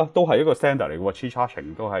唔得啊？都係一個 standard 嚟嘅喎 ，Qi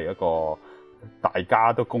charging 都係一個大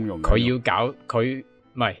家都公用嘅。佢要搞佢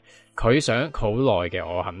唔係佢想好耐嘅，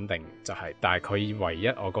我肯定就係、但係佢唯一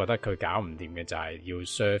我覺得佢搞唔掂嘅就係要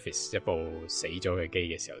service 一部死咗嘅機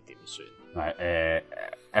嘅時候點算？係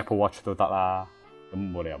Apple Watch 都得啦，咁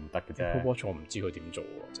冇理由唔得嘅啫。Apple Watch 我唔知佢點做喎，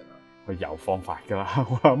真係。佢有方法噶啦，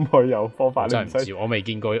我諗佢有方法。真係唔知，我未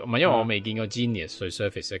見過，唔係因為我未見過 Genius 去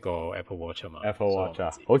service 一個 Apple Watch 啊嘛。Apple Watch 啊，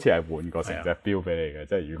好似係換過成隻錶俾你嘅，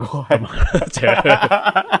即係如果係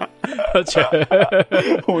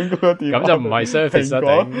換過個電話，咁就唔係 service。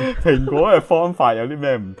蘋果嘅方法有啲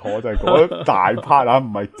咩唔妥？就係嗰一大 part 啊，唔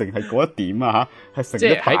係淨係嗰一點啊嚇，係成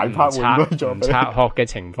一大 part 換咗咗。唔拆殼嘅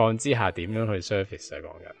情況之下，點樣去 service 啊？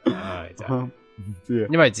講緊，唉真係。唔知啊，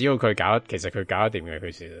因為只要佢其實佢搞得掂嘅，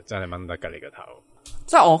佢其實真係掹得㗎你個頭。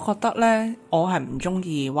即係我覺得咧，我係唔中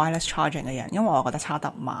意 wireless charging 嘅人，因為我覺得差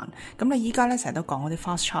得慢。咁你依家咧成日都講嗰啲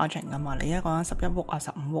fast charging 啊嘛，你而家講緊11W啊、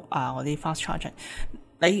15W啊嗰啲 fast charging，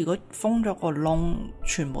 你如果封咗個窿，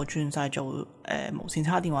全部轉晒做無線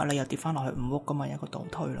叉電話，你又跌翻落去5W噶嘛，一個倒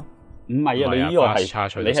退咯。唔係啊，你呢個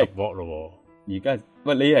係你係 10W 咯。而家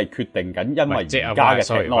喂，你係決定緊，因為而家嘅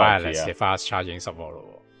technology fast charging 10W 咯。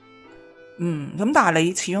咁但係你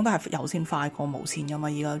始終都係有線快過無線噶嘛，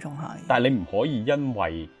依家仲係。但係你唔可以因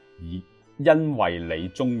為你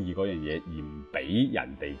中意嗰樣嘢而唔俾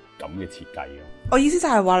人哋咁嘅設計咯。我意思就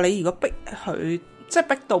係話，你如果逼佢，即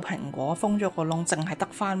係逼到蘋果封咗個窿，淨係得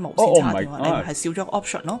翻無線插電話，你係少咗個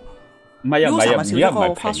option 咯。唔係啊，而家唔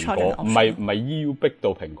係蘋果，唔係 EU 逼到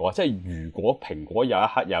蘋果，即係如果蘋果有一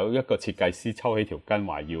刻有一個設計師抽起條筋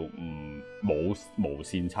話要冇無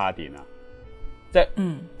線插電啊，即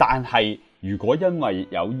係但係。如果因為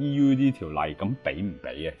有 EU 呢條例，咁俾唔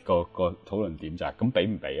俾啊？個討論點就係咁俾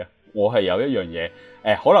唔俾啊？我係有一樣嘢，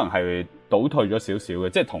可能係倒退咗少少嘅，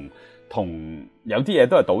即係同有啲嘢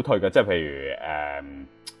都係倒退嘅，即係譬如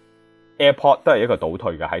AirPod 都係一個倒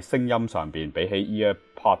退嘅，喺聲音上邊比起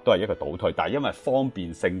EarPod 都係一個倒退，但係因為方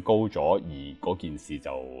便性高咗，而嗰件事就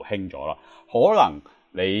興咗啦，可能。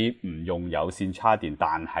你唔用有線插電，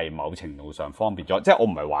但係某程度上方便咗，即係我唔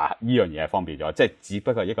係話呢樣嘢係方便咗，即係只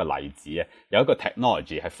不過係一個例子啊。有一個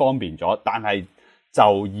technology 係方便咗，但係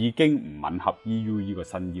就已經唔吻合 EU 呢個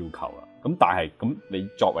新要求啦。咁但係咁，你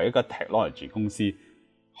作為一個 technology 公司，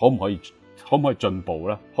可唔可以進步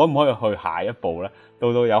咧？可唔可以去下一步咧？到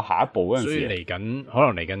有下一步嗰陣時，所以可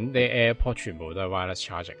能嚟緊啲 AirPod 全部都係 wireless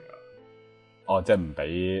charging。哦，即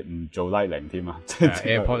係唔做 Lightning 添啊！即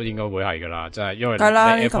係 AirPod 應該會係噶啦，即係因為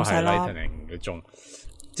AirPod 係 Lightning 嘅中，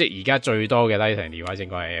即係而家最多嘅 Lightning 電話應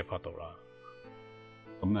該係 AirPod 度啦。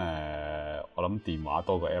咁我諗電話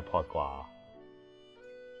多過 AirPod 啩？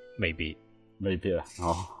未必啊！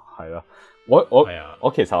哦，係咯，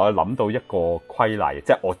我其實我諗到一個規例，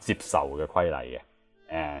即係我接受嘅規例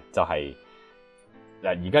嘅，就係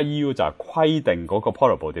而家 EU 就係規定嗰個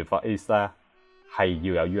portable device 咧。係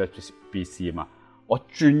要有 USB-C 啊嘛，我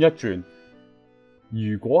轉一轉，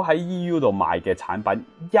如果喺 EU 度賣嘅產品，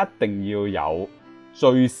一定要有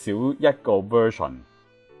最少一個 version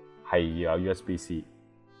係要有 USB-C，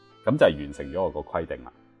 咁就係完成咗我個規定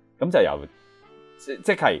啦。咁就由即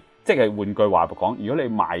係換句話講，如果你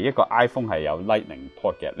賣一個 iPhone 係有 Lightning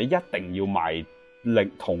port 嘅，你一定要賣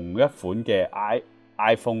同一款嘅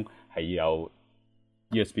iPhone 係要有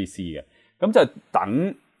USB-C 嘅，咁就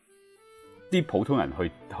等啲普通人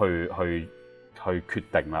去決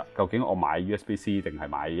定啦，究竟我買 USB-C 定係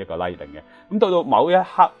買一個 Lightning 嘅？咁到某一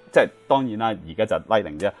刻，即係當然啦，而家就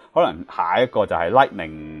Lightning 啫，可能下一個就係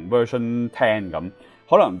Lightning version 10咁，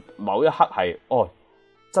可能某一刻係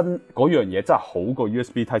真嗰樣嘢真係好過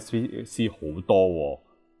USB Type-C 好多喎，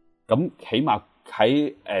咁起碼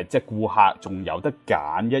喺即係顧客仲有得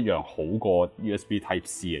揀一樣好過 USB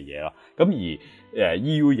Type-C 嘅嘢咯。咁而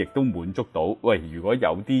EU 亦都滿足到，喂，如果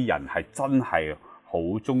有啲人係真係好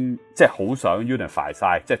即係好想 unify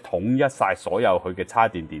晒，即係統一晒所有佢嘅叉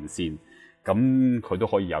電電線，咁佢都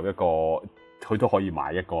可以有一個，佢都可以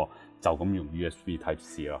買一個就咁用 USB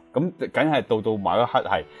Type-C 咯。咁梗係到某一刻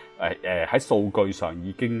係喺數據上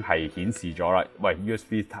已經係顯示咗啦，喂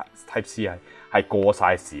USB Type-C 係過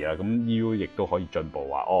晒時啦。咁 EU 亦都可以進步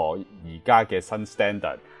話，而家嘅新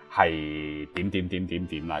standard 係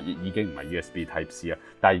點啦，已經唔係 USB Type-C 啦。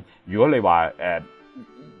但係如果你話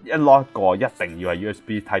一攞一個一定要係 USB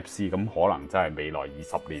Type-C， 咁可能真係未來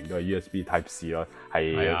20年都係 USB Type-C 咯，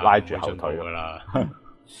係拉住後腿噶啦。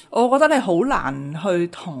我覺得你好難去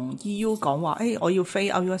同 EU 講話，我要飛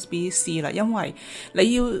out USB-C 啦，因為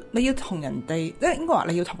你要同人哋，即係應該話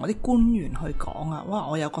你要同嗰啲官員去講啊。哇，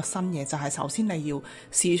我有個新嘢，就係首先你要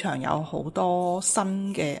市場有好多新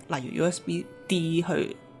嘅，例如 USB-D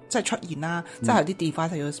去即係出現啦，即係有啲 device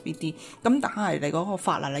係 USB-D， 咁但係你嗰個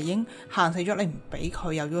法例你已經限死咗，你唔俾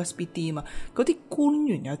佢有 USB-D 啊嘛，嗰啲官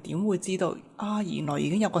員又點會知道啊？原來已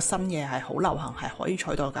經有個新嘢係好流行，係可以取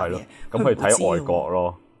代緊嘢。咁佢睇外國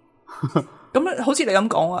咯。咁好似你咁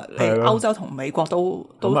講啊，你歐洲同美國都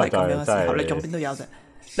係咁樣嘅時候，你仲邊都有啫？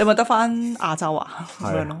你咪得翻亞洲啊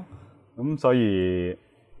咁樣咯。咁所以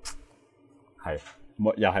係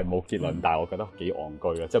又係冇結論，但係我覺得幾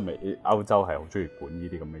戇居啊！即係歐洲係好中意管呢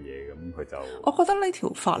啲咁嘅嘢，咁佢就我覺得呢條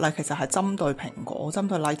法例其實係針對蘋果、針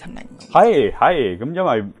對 Lightning。係咁，因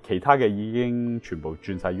為其他嘅已經全部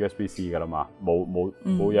轉晒 USB-C 噶啦嘛，冇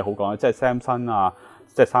嘢好講，即係 Samsung 啊，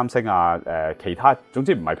即係三星啊，其他總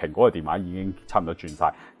之唔係蘋果嘅電話已經差唔多轉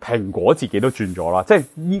晒，蘋果自己都轉咗啦。即係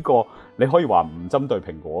呢個你可以話唔針對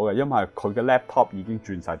蘋果嘅，因為佢嘅 laptop 已經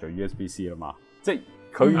轉晒做 USB-C 啦嘛，即係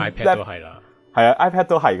佢 iPad 都係啦。係啊 ，iPad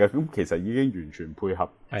都係嘅，咁其實已經完全配合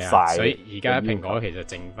晒。所以而家蘋果其實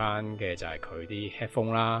剩翻嘅就係佢啲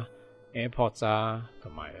headphone 啦、AirPods 啦，同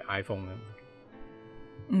埋 iPhone 啦。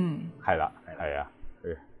係啦，係啊，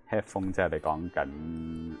佢 headphone 即係你講緊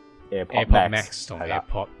AirPod Max 同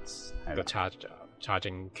AirPods 個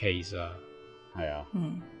charging case 啦。係啊，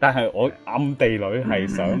但係我暗地裏係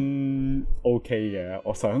想 OK 嘅，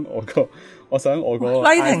我想我個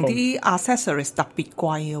Lightning 啲 accessories 特別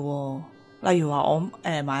貴嘅喎。例如話我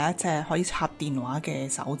買一隻可以插電話嘅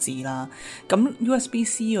手指啦，咁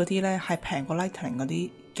USB-C 嗰啲咧係平過 Lightning 嗰啲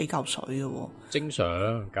幾嚿水嘅喎。正常，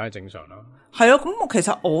梗係正常啦。係啊，咁我其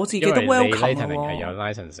實我自己都 welcome 嘅。Lightning 係有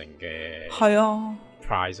licensing 嘅。係啊。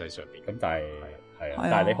price 喺上邊，咁但係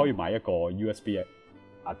但係你可以買一個 USB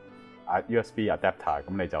adapter，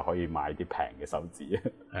 咁你就可以買啲平嘅手指。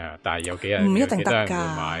係啊，但係有幾人唔一定得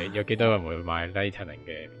㗎。有幾多人會買 Lightning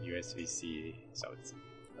嘅 USB-C 手指？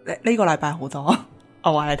呢個禮拜好多，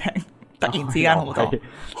我話你聽，突然之間好多。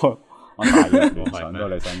我大約想到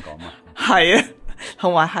你想講嘛？係啊，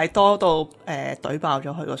同埋係多到懟爆咗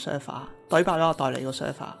佢個 server， 懟爆咗我代理個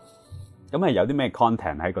server。咁係有啲咩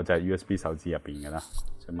content 喺嗰隻 USB 手指入邊嘅咧？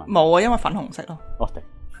想問。冇啊，因為粉紅色咯。哦，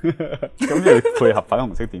咁要配合粉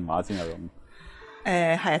紅色電話先有用。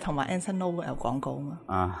係啊，同埋 Anson Lo 有廣告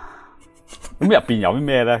啊嘛。咁入邊有啲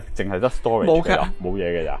咩咧？淨係得 storage 冇㗎，冇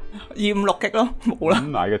嘢嘅咋？256G 咯，冇啦。咁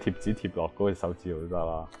買個貼紙貼落嗰個手指度都得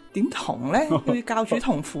啦。點同咧？要教主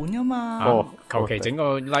同款噶嘛？求其整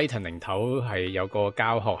個 Lightning 頭係有個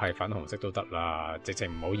膠殼係粉紅色都得啦，直情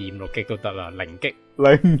唔好256G都得啦，0G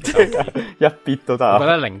一 bit 都得。我覺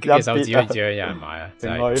得0G嘅手指好似有人買啊，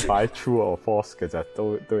淨可以擺 True or False 嘅啫，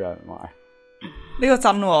都有人買。呢個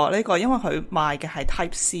真喎，呢個因為佢賣嘅係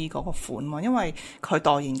Type C 嗰個款嘛，因為佢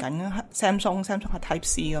代言緊 Samsung 係 Type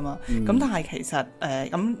C 噶嘛。咁但係其實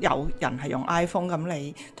咁有人係用 iPhone， 咁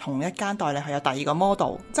你同一間代理係有第二個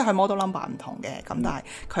model， 即係 model number 唔同嘅。咁但係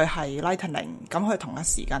佢係 Lightning， 咁佢同一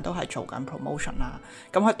時間都係做緊 promotion 啦。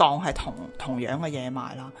咁佢當係同樣嘅嘢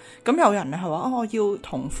賣啦。咁有人咧係話我要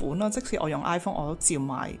同款咯，即使我用 iPhone 我都照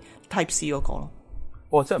買 Type C 嗰個咯。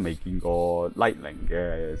我真係未見過 Lightning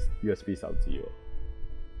嘅 USB 手指喎。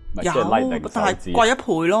有，但係貴一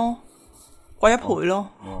倍咯，貴一倍咯。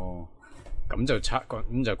咁就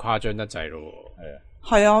誇張得滯咯。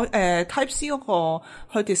係啊，Type C 嗰個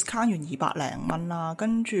去 discount 完200零蚊啦，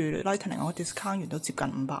跟住 Lightning 嗰個 discount 完都接近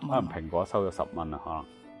500蚊。可能蘋果收咗10蚊啊，可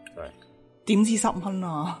能點知10蚊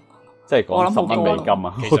啊？即係講10蚊美金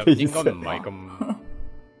啊。其實應該唔係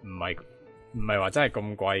咁，唔係話真係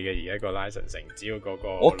咁貴嘅。而家個 licensing 只要嗰個，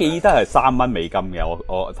我記得係3蚊美金嘅。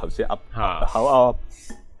我頭先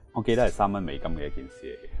我記得係3蚊美金嘅一件事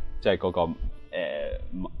嚟嘅，即係嗰個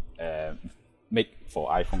make for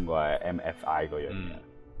iPhone 嗰個 MFI 嗰樣嘢，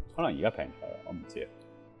可能而家平咗，我唔知啊。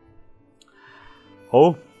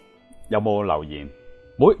好，有冇留言？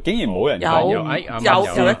竟然冇人有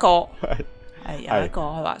一個係有一個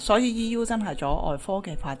係話，所以 EU 真係阻礙科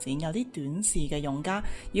技發展。有啲短視嘅用家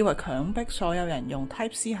以為強迫所有人用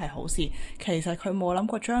Type C 係好事，其實佢冇諗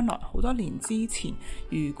過將來好多年之前，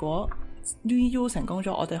如果EU 成功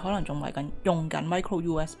咗，我哋可能仲用緊 Micro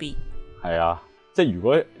USB。係啊，即係如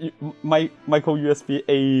果 Micro USB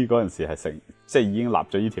A 嗰陣時係即係已經立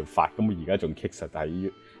咗呢條法，咁而家仲 kick 實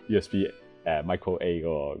喺 USB Micro A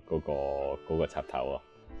嗰個插頭啊，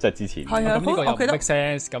即係之前。係啊，咁呢個又 make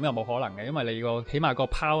sense，咁又冇可能嘅，因為你起碼個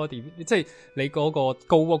power 即係你嗰個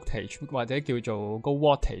高 voltage 或者叫做高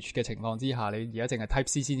wattage 嘅情況之下，你而家淨係 Type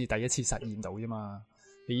C 先至第一次實現到啫嘛。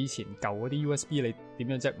你以前舊嗰啲 USB 你點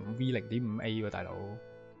樣啫？5V 0.5A 喎，大佬，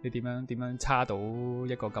你點樣叉到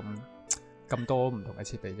一個咁多唔同嘅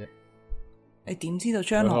設備啫？你點知道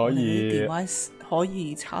將來啲 device 可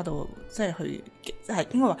以叉到即係去即係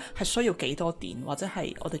應該話係需要幾多電，或者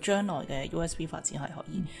係我哋將來嘅 USB 發展係可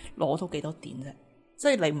以攞到幾多電啫？即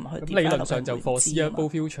係你唔去咁理論上就 foreseeable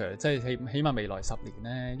future， 即係起碼未來10年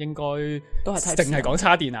咧，應該都係淨係講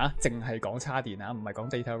叉電啊，淨係講叉電啊，唔係講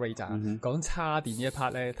data rate 啊。講叉電呢一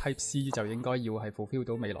part 咧 ，Type C 就應該要係 fulfill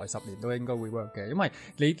到未來10年都應該會 work 嘅，因為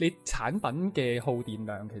你產品嘅耗電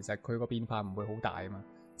量其實佢個變化唔會好大啊嘛。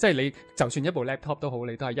即係你就算一部 laptop 都好，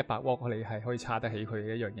你都係100 W， 你係可以叉得起佢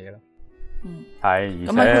嘅一樣嘢咯。係。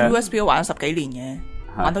咁 micro USB 都玩咗10幾年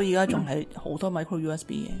嘅，玩到而家仲係好多 micro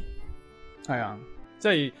USB 嘅。係啊。即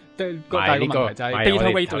係個大個問題就係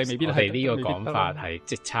data rate 你未必係。我哋呢個講法係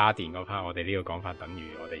即係叉電嗰 part，我哋呢個講法等於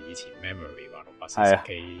我哋以前 memory 話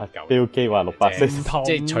640K 標機話640，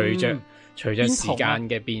即係隨着時間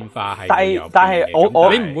嘅變化係。但係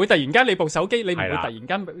你唔會突然間你部手機，你唔會突然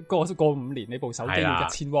間過5年你部手機要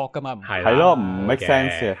1000 W 噶嘛？係咯，唔 make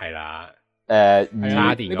sense 嘅。係啦，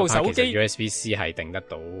叉電你部手機 USB-C 係頂得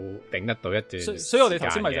到一段。所以我哋頭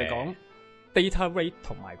先咪就係講。data rate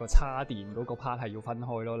同埋個叉電嗰個 part 係要分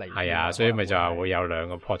開咯，係啊，所以咪就係會有2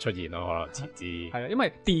個 port 出現咯，可能遲啲。係啊，因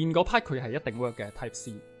為電嗰 part 佢係一定 work 嘅 Type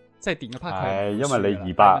C， 即係電嗰 part 佢係因為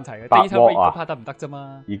你200 data rate 嗰 part 啊，得唔得啫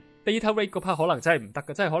嘛？data rate 嗰 part 可能真係唔得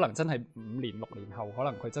嘅，即係可能真係5年6年後，可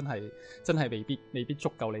能佢真係未必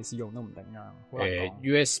足夠你使用都唔定啊。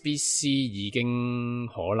USB-C 已經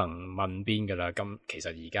可能問邊噶啦，咁其實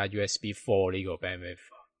而家 USB4 呢個 bandwidth，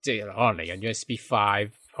 即係可能嚟緊 USB5。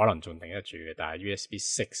可能仲頂得住嘅，但係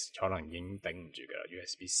USB6 可能已經頂唔住噶啦。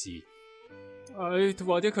USB-C，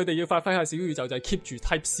或者佢哋要發揮下小宇宙，就係 keep 住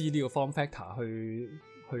Type C 呢個 form factor 去。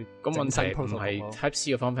咁問題唔係 Type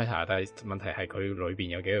C 嘅 form factor， 但係問題係佢裏邊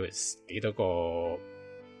有幾多個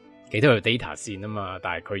data 線啊嘛。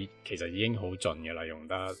但係佢其實已經好盡噶啦，用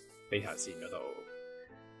得 data 線嗰度。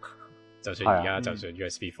就算而家就算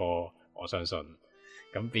USB4， 我相信。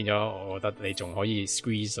咁變咗，我覺得你仲可以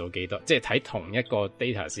squeeze 到幾多？即係睇同一個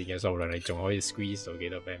data 線嘅數量，你仲可以 squeeze 到幾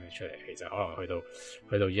多 bandwidth 出嚟？其實可能去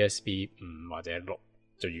到 USB5 或者6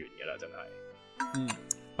就完嘅啦，真係。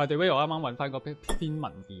by the way，我啱啱揾翻嗰篇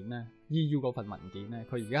文件咧 ，EU 嗰份文件咧，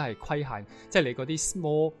佢而家係規限，即係你嗰啲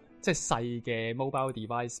small 即係細嘅 mobile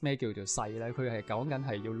device， 咩叫做細咧？佢係講緊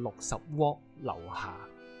係要60 W 樓下。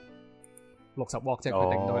60 W 即係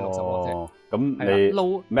佢定到去60 W 啫。咁你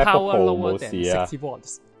low MacBook power 冇 lower 事 than 啊 60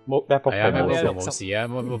 watts。MacBook 係啊，MacBook 冇事啊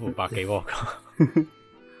，MacBook 100幾 W。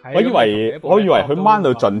我以為佢掹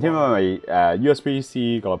到盡添，因為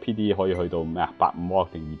USB-C 個 PD 可以去到咩啊？85 W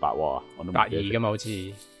定200 W 啊？我都82噶嘛，好似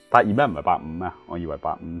82咩？唔係85咩？我以為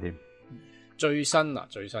85添。最新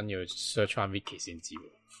要 search 翻 Wiki 先知。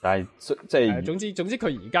但係即係總之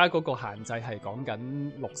佢而家嗰個限制係講緊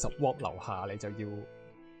60 W 樓下，你就要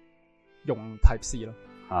用 Type C 咯。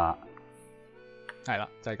係啦，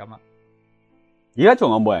就係咁啦。而家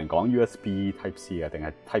仲有冇人講 USB Type C 啊？定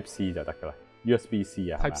係 Type C 就得噶啦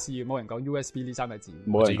 ？USB-C 啊 ？Type C 冇人講 USB 呢3個字，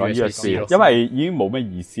冇人講 USB， 因為已經冇咩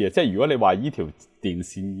意思啊！即係如果你話呢條電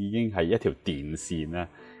線已經係一條電線咧，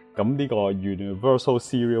咁呢個 Universal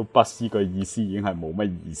Serial Bus 個意思已經係冇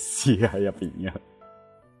乜意思喺入邊嘅。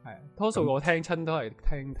係，多數我聽親都係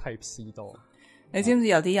聽 Type C 多。你知唔知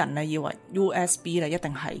有啲人咧以為 USB 咧一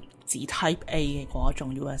定係指 Type A 嘅嗰一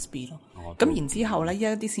種 USB 咯？咁然之後咧，一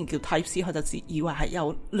啲線叫 Type C，佢就以為係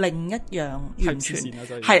有另一樣完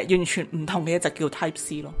全唔同嘅嘢就叫 Type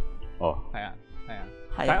C 咯。哦，係啊，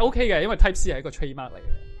但係 OK 嘅，因為 Type C 係一個 trademark 嚟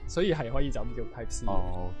嘅，所以係可以就咁叫 Type C。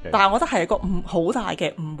okay。但係我覺得係一個好大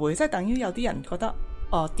嘅誤會，即係等於有啲人覺得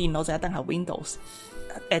電腦就一定係 Windows，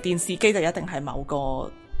電視機就一定係某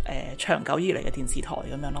個長久以嚟嘅電視台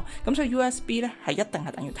咁樣咯。咁所以 USB 咧係一定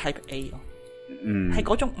係等於 Type A 咯。係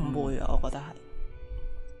嗰種誤會啊，我覺得係。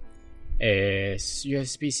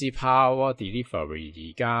USB-C power delivery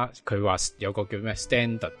而家佢話有個叫咩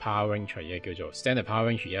standard power range 嘅叫做 standard power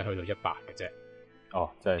range，而家去到100嘅啫。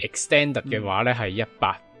即係 extended 嘅話咧係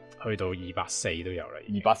100去到240都有啦。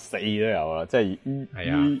240都有啦，即係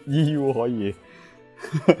EU 可以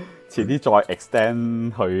遲啲再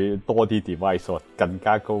extend 去多啲 device， 更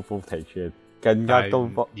加高 voltage。更加多，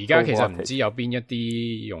而家其實唔知有邊一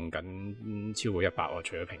啲用緊超過100喎，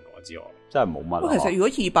除咗蘋果之外，真係冇乜。其實如果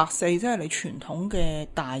240，即係你傳統嘅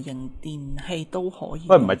大型電器都可以。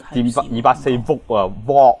喂，唔係240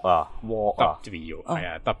 volt 啊 ，watt 啊 ，W 係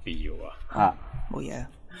啊 W 啊，冇嘢，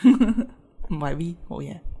唔係 V 冇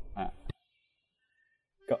嘢。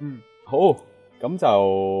咁好，咁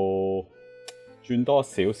就轉多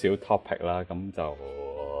少少 topic 啦。咁就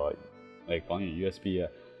我哋講完 USB 啊。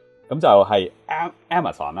咁就係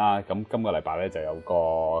Amazon 啦，咁今個禮拜咧就有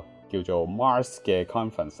個叫做 Mars 嘅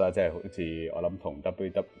conference 啦，即係好似我諗同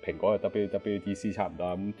蘋果嘅 WWDC 差唔多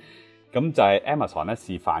咁就係 Amazon 咧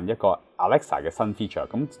示範一個 Alexa 嘅新 feature，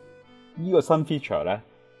咁呢個新 feature 咧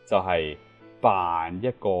就係扮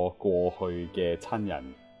一個過去嘅親人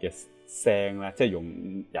嘅聲咧，即係用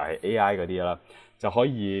又係 AI 嗰啲啦，就可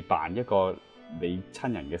以扮一個你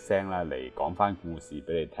親人嘅聲咧嚟講翻故事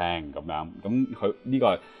俾你聽咁樣。咁佢呢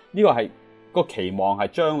個係個期望係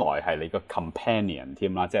將來係你個 companion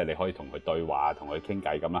添啦，即係你可以同佢對話、同佢傾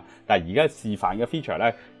偈咁啦。但係而家示範嘅 feature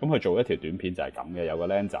咧，咁佢做一條短片就係咁嘅，有個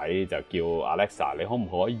僆仔就叫 Alexa， 你可唔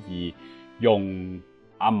可以用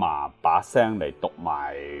阿嫲把聲嚟讀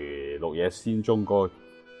埋《綠野仙蹤》個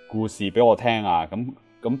故事俾我聽啊？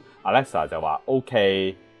咁 Alexa 就話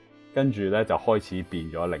OK， 跟住咧就開始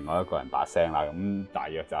變咗另外一個人把聲啦。咁大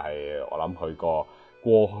約就係我諗佢個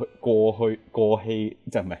過氣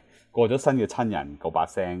即係唔係過咗身嘅親人嗰把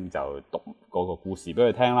聲就讀嗰個故事俾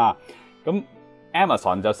佢聽啦。咁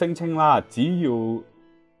Amazon 就聲稱啦，只要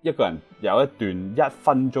一個人有一段1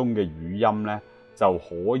分鐘嘅語音咧，就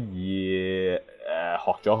可以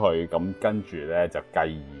學咗佢，咁跟住咧就繼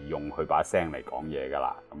而用佢把聲嚟講嘢噶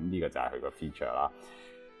啦。咁呢個就係佢個 feature 啦。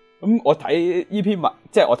咁我睇呢篇文，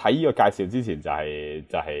即係我睇呢個介紹之前就係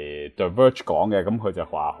The Verge 講嘅，咁佢就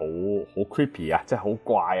話好 creepy 啊，即係好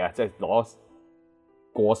怪啊，即係攞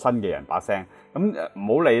過身嘅人把聲。咁唔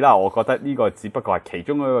好理啦，我覺得呢個只不過係其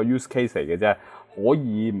中一個 use case 嚟嘅啫，可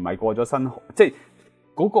以唔係過咗身，即係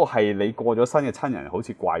嗰個係你過咗身嘅親人，好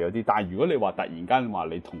似怪咗啲。但係如果你話突然間話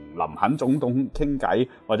你同林肯總統傾偈，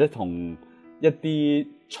或者同一啲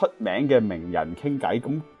出名嘅名人傾偈，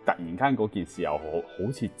咁突然間嗰件事又好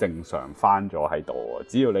似正常翻咗喺度。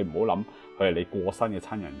只要你唔好諗佢係你過身嘅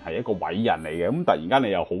親人，係一個偉人嚟嘅，咁突然間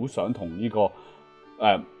你又好想同呢個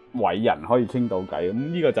偉人可以傾到偈，咁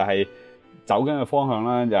呢個就係走緊嘅方向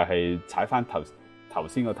啦。就係踩翻頭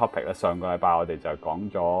先個 topic 啦。上個禮拜我哋就講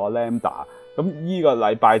咗 Lambda， 咁呢個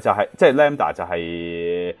禮拜就係即係 Lambda 就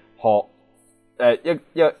係學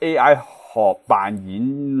一 AI 學扮演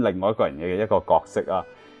另外一個人嘅一個角色啊。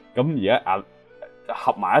咁而家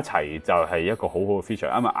合埋一齊就係一個好好嘅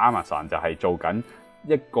feature，因為 Amazon 就係做緊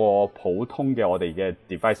一個普通嘅我哋嘅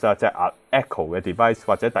device 啦，即係 Echo 嘅 device，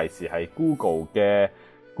 或者第時係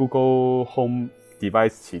Google Home device，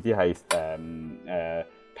 遲啲係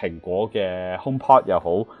蘋果嘅 HomePod 又好，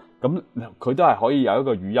咁佢都係可以有一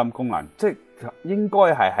個語音功能，即係應該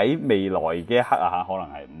係喺未來嘅一刻啊，可能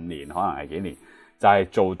係5年，可能係幾年，就係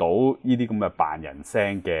做到呢啲咁嘅扮人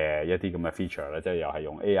聲嘅一啲咁嘅 feature 咧，即係又係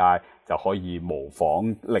用 AI 就可以模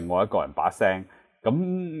仿另外一個人把聲，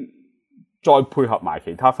咁再配合埋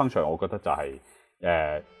其他 function， 我覺得就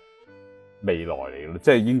係未來嚟咯，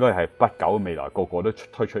即係應該係不久嘅未來，個個都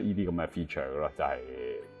推出呢啲咁嘅 feature 噶啦，就係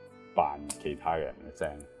扮其他嘅人嘅聲。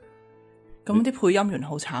咁啲配音員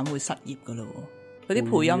好慘，會失業噶咯。嗰啲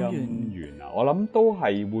配音員啊，我諗都係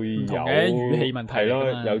會有語氣問題係咯，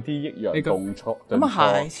有啲抑揚頓挫。咁啊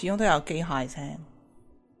係，始終都有機械聲。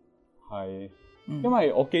係，因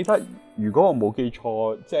為我記得如果我冇記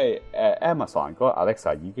錯，即係Amazon 嗰個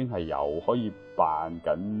Alexa 已經係有可以扮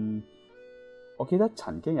緊。我記得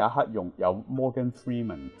曾經有一刻有 Morgan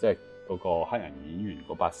Freeman， 即係嗰個黑人演員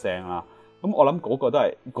嗰把聲啦。咁我諗嗰個都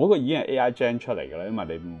係嗰個已經係 AI gen 出嚟嘅啦，因為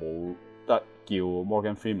你冇得叫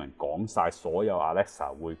Morgan Freeman 講晒所有 Alexa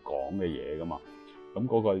會講嘅嘢噶嘛。咁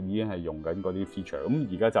嗰個已經係用緊嗰啲 feature。咁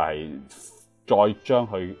而家就係再將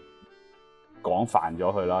佢廣泛咗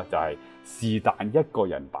佢啦，就係是但一個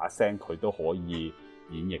人把聲佢都可以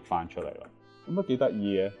演繹翻出嚟啦。咁都幾得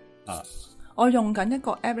意嘅啊！我用緊一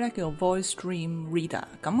個 app 咧，叫 Voice Dream Reader，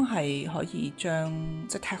 咁係可以將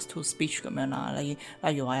即係 text to speech 咁樣啦。例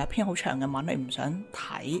如話有篇好長嘅文，你唔想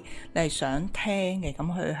睇，你係想聽嘅，咁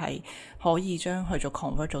佢係可以將佢做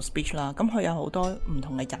convert 做 speech 啦。咁佢有好多唔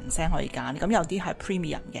同嘅人聲可以揀，咁有啲係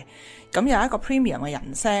premium 嘅。咁有一個 premium 嘅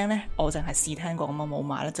人聲咧，我淨係試聽過，咁我冇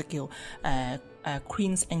買咧，就叫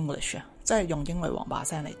Queen's English 啊，即係用英女王把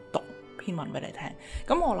聲嚟讀篇文俾你聽。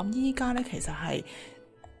咁我諗依家咧其實係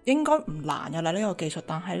應該唔難嘅啦，呢個技術，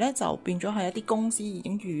但係咧就變咗係一啲公司已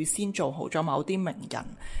經預先做好咗某啲名人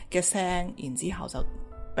嘅聲，然之後就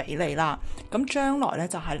俾你啦。咁將來咧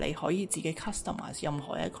就係你可以自己 customize 任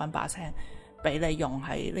何一個人把聲俾你用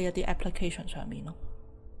喺呢一啲 application 上面咯。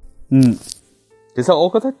其實我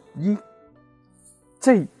覺得即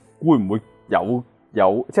係會唔會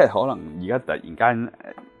有即係可能而家突然間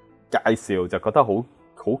介紹就覺得好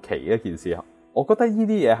奇嘅一件事。我覺得呢啲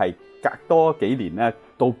嘢係隔多幾年咧，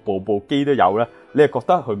到部機都有咧，你係覺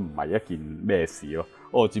得佢唔係一件咩事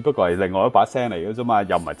咯？只不過係另外一把聲嚟嘅啫嘛，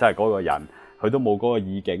又唔係真係嗰個人，佢都冇嗰個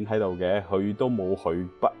意境喺度嘅，佢都冇佢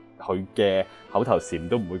嘅口頭禪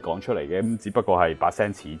都唔會講出嚟嘅，咁只不過係把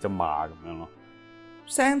聲似啫嘛，咁樣咯。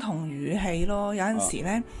聲同語氣咯，有陣時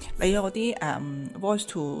咧，你有啲voice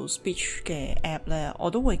to speech 嘅 app 咧，我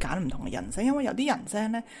都會揀唔同嘅人聲，因為有啲人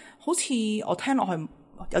聲咧，好似我聽落去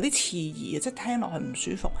有啲刺耳嘅，即係聽落去唔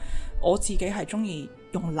舒服。我自己係中意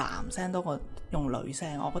用男聲多過用女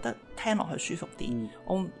聲，我覺得聽落去舒服啲。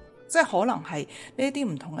我即係可能係呢一啲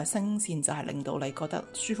唔同嘅聲線，就係令到你覺得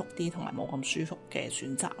舒服啲，同埋冇咁舒服嘅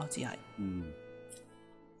選擇咯，只係。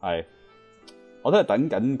係，我都係等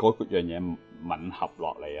緊嗰樣嘢吻合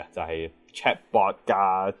落嚟啊！就係 chatbot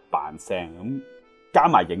加扮聲咁，加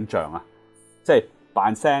埋影像啊，即係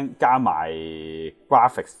扮聲加埋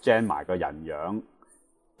graphics gen 埋個人樣，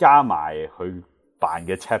加埋佢扮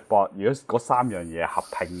嘅 chatbot。如果嗰三樣嘢合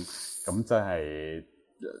拼，咁真係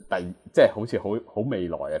即係好似好未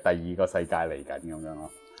來啊！第二個世界嚟緊咁樣咯，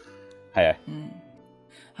係啊。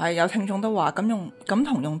係有聽眾都話咁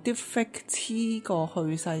同用 deepfake 黐個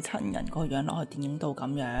去世親人個樣落去電影度咁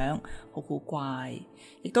樣，好古怪。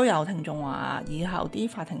亦都有聽眾話，以後啲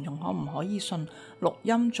法庭仲可唔可以信錄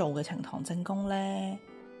音做嘅呈堂證供呢？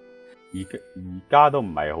而家都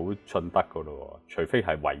唔係好信得噶咯，除非係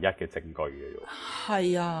唯一嘅證據嘅啫。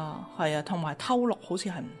係啊，同埋偷錄好似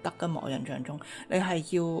係唔得噶嘛，我印象中你係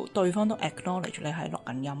要對方都 acknowledge 你係錄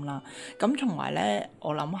緊音啦。咁同埋呢，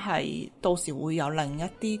我諗係到時會有另一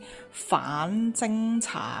啲反偵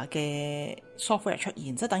查嘅 software 出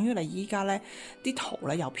現，即係等於你依家呢啲圖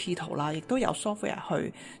呢有 P 圖啦，亦都有 software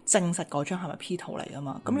去證實嗰張係咪 P 圖嚟噶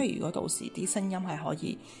嘛。咁你如果到時啲聲音係可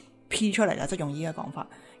以 P 出嚟嘅，即係用依家講法。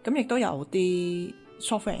咁亦都有啲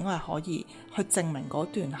software 應該係可以去證明嗰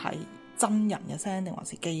段係真人嘅聲定還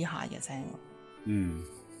是機械嘅聲。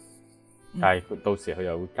但係到時佢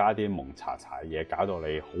又會加啲蒙查查嘢，搞到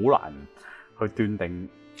你好難去斷定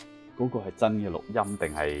嗰個係真嘅錄音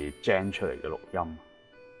定係 gen 出嚟嘅錄音。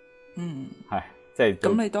係即係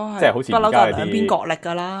咁，你都係即係好似而家兩邊角力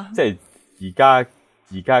㗎啦。即係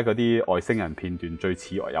而家嗰啲外星人片段最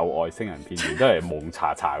似有外星人片段，都係蒙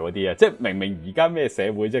查查嗰啲啊！即係明明而家咩社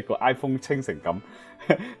會，即係個 iPhone 清成咁，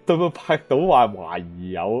到拍到話懷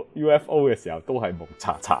疑有 UFO 嘅時候，都係蒙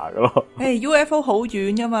查查噶咯。UFO 好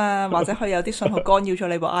遠噶嘛，或者佢有啲信號干擾咗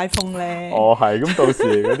你部 iPhone 咧。係咁，到時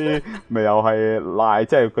嗰啲咪又係賴，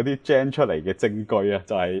即係嗰啲 gen 出嚟嘅證據啊，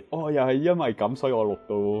就係又係因為咁，所以我錄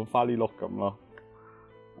到花哩碌咁咯。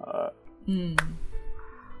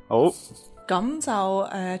好。咁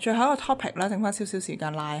就最後一個 topic 啦，剩翻少少時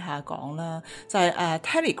間拉下講啦，就係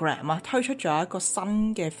Telegram 啊推出咗一個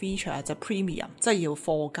新嘅 feature，就 premium， 即係要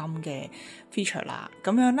課金嘅 feature 啦。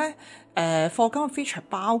咁樣咧課金嘅 feature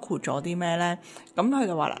包括咗啲咩咧？咁佢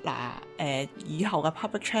就話啦以後嘅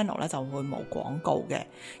public channel 咧就會冇廣告嘅。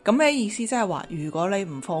咁咩意思？即係話如果你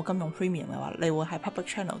唔課金用 premium 嘅話，你會喺 public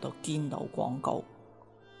channel 度見到廣告。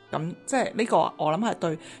咁即係呢個我諗係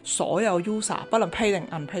對所有 user 不論 pay 定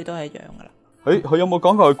unpay 都係一樣噶啦。佢有冇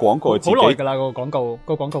講過佢廣告自己？好耐噶啦，個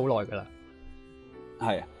廣告好耐噶啦。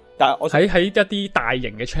係啊，但係我喺一啲大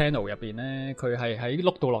型嘅 channel 入邊咧，佢係喺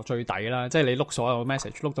碌到落最底啦，即係你碌所有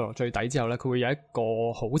message 碌到落最底之後咧，佢會有一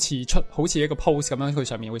個好似一個 post 咁樣，佢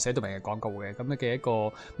上面會寫到明嘅廣告嘅，咁嘅一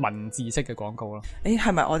個文字式嘅廣告咯。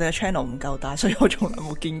係咪我哋嘅 channel 唔夠大，所以我從來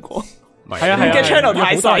冇見過？係啊嘅 channel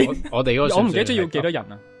太細，我哋嗰個我唔記得咗要幾多人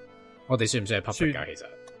啊？我哋算唔算係 public 㗎？其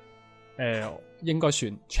實應該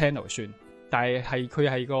算 channel 算，但係佢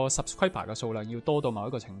係個 subscriber 嘅數量要多到某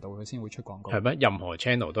一個程度，佢先會出廣告。係咩？任何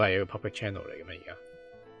channel 都係一個 public channel 嚟嘅咩？而家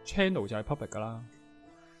channel 就係 public 噶啦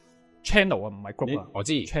 ，channel 啊唔係 group 啊。我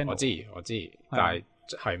知，我知，但係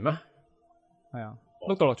係咩？係啊，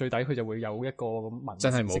碌到落最底，佢就會有一個文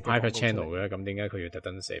真係冇 private channel 嘅，咁點解佢要特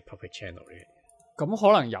登寫 public channel 呢？咁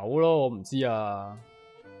可能有咯，我唔知啊。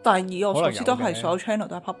但係以我所知都係所有 channel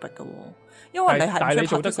都係 public 嘅，因為你係唔需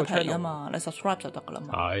要 participate 啊嘛，你 subscribe 就得噶啦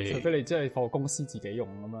嘛。係，除非你即係貨公司自己用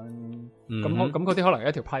咁樣，咁嗰啲可能有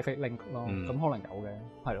一條 private link 咯，咁可能有嘅，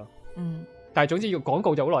係咯。但係總之要廣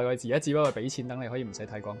告就好耐嘅事，只不過俾錢等你可以唔使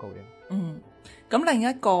睇廣告嘅。咁另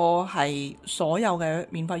一個係所有嘅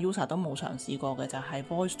免費 user 都冇嘗試過嘅就係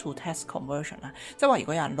voice to text conversion 啦，即係話如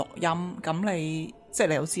果有人錄音，咁你即係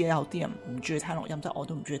你好知有啲人唔中意聽錄音，即係我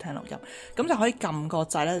都唔中意聽錄音，咁就可以撳個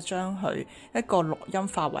掣咧，將佢一個錄音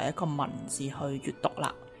化為一個文字去閱讀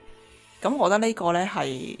啦。咁我覺得呢個咧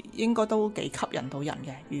係應該都幾吸引到人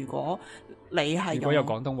嘅。如果你係如果有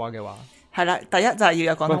廣東話嘅話。係啦，第一就係要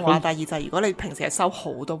有廣東話，第二就係如果你平時係收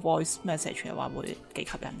好多 voice message 嘅話，會幾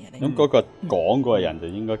吸引嘅。咁嗰個講嗰個人就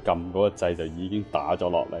應該撳嗰個掣就已經打咗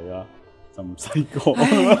落嚟啦，就唔使講。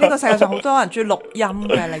呢個世界上好多人中意錄音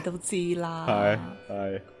嘅，你都知啦。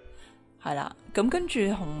係啦，咁跟住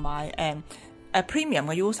同埋 Premium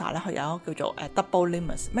嘅 user 咧，佢有一個叫做double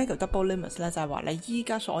limits。咩叫 double limits 咧？就係話你依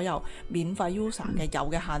家所有免費 user 嘅有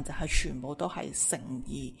嘅限制係全部都係乘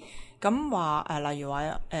2。咁話例如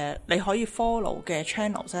話你可以 follow 嘅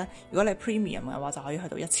channels 咧，如果你 Premium 嘅話就可以去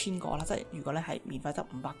到1000個啦，即係如果你係免費得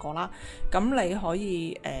500個啦，咁你可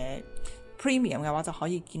以Premium 嘅話就可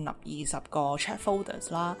以建立20個 chat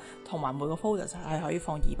folders 啦，同埋每個 folders 係可以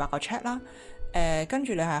放200個 chat 啦。跟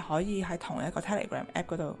住你係可以喺同一個 Telegram app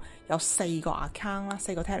嗰度有4個 account 啦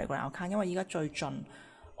，4個 Telegram account。因為依家最近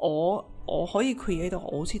我可以 create 到，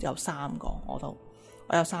我好似有3個，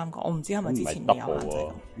我有3個，我唔知係咪之前未有限制。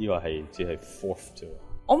呢個係只係 fourth 啫。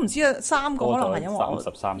我唔知啊，3個可能係因為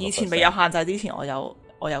我以前未有限制之前，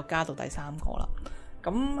我有加到第3個啦。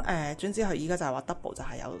咁總之佢依家就係話 double 就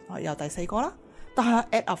係有第4個啦，但係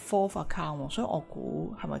add a fourth account， 所以我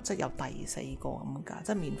估係咪即係有第4個咁解？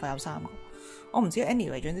即係免費有3個，我唔知。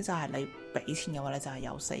anyway 總之就係你俾錢嘅話咧就係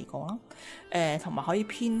有4個啦，同埋可以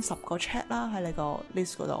編10個 chat 啦喺你個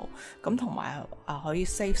list 嗰度，咁同埋可以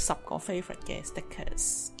save 10個 favorite 嘅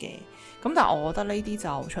stickers 嘅。咁但係我覺得呢啲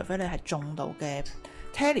就除非你係中到嘅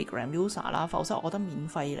Telegram user 啦，否則我覺得免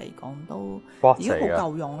費嚟講都已經好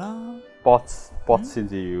夠用啦。bot 先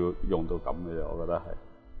至要用到咁嘅啫，我覺得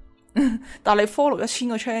係。但係你 follow 1000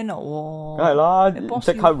個 channel 喎，梗係啦，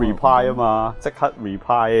即刻 reply 啊嘛，即刻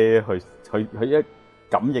reply 佢一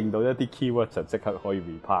感應到一啲 keyword 就即刻可以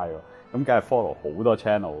reply 喎，咁梗係 follow 好多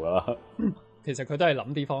channel 噶啦。其實佢都係諗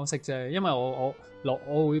啲方式啫，因為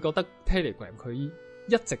我會覺得 Telegram 佢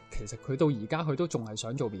一直其實佢到而家佢都仲係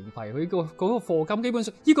想做免費，佢嗰個課金基本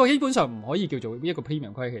上呢個基本上唔可以叫做一個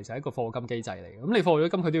premium， 佢其實係一個課金機制嚟嘅。咁你課咗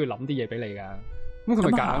金，佢都要諗啲嘢俾你噶，咁佢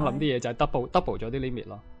咪夾硬諗啲嘢就係 double 咗啲 limit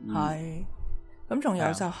咯。係，咁仲有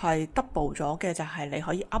就係 double 咗嘅就係你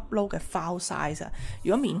可以 upload 嘅 file size。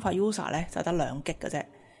如果免費 user 咧就得2 G 嘅啫，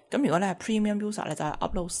咁如果你係 premium user 咧就係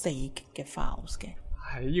upload 4 G 嘅 files 嘅。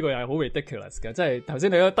係呢個又係好 ridiculous 嘅，即係頭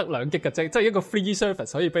先你都得2 G 嘅啫，即係一個 free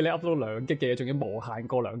service 可以俾你 upload 2 G 嘅嘢，仲要無限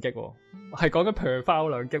過2 G 喎，係講緊 per file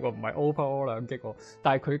 2 G 喎，唔係 overall 2 G 喎。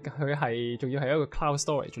但係佢係仲要係一個 cloud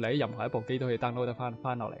storage，你喺任何一部機都可以 download 得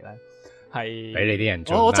翻落嚟咧，係俾你啲人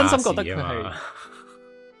做。我真心覺得佢係，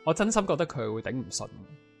我真心覺得佢會頂唔順。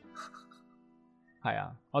係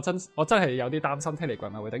啊，我真係有啲擔心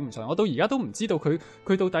Telegram 係會頂唔順。我到而家都唔知道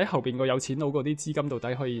佢到底後邊個有錢佬嗰啲資金到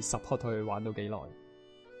底可以 support 佢玩到幾耐。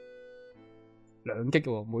2 G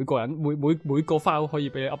喎，每個人每個 file 可以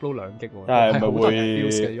俾你 upload 2 G 喎，但係咪會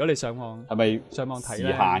嘅？如果你上網係咪上網睇咧？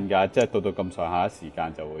時限㗎，即係到咁上下時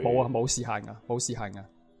間就會冇啊，冇時限㗎，冇時限㗎。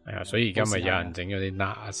係啊，所以而家咪有人整咗啲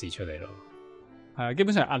NAS 出嚟咯。係啊，基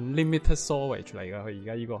本上係 unlimited storage 嚟㗎，佢而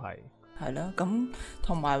家呢個係。係啦，咁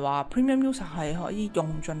同埋話 premium user 係可以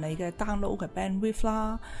用盡你嘅 download 嘅 bandwidth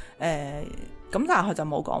啦，咁但係佢就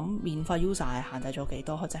冇講免費 user 係限制咗幾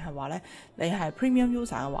多，佢淨係話咧你係 premium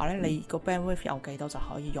user 嘅話咧，你個 bandwidth 有幾多就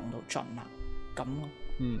可以用到盡啦，咁咯。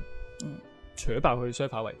除咗爆佢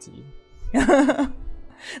server 為止。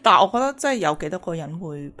但係我覺得即係有幾多個人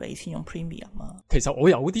會俾錢用 premium 啊？其實我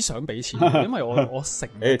有啲想俾錢，因為我成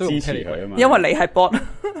日都用 Telegram 啊嘛。因為你係 bot。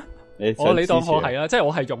你當我係啦，即係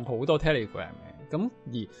我係用好多 Telegram 嘅，咁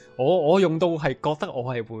而我用到係覺得我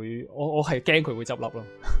係會，我係驚佢會執笠咯。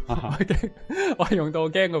我係用到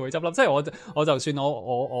驚佢會執笠，即係我就算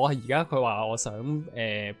我係而家佢話我想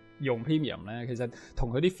用 Premium 咧，其實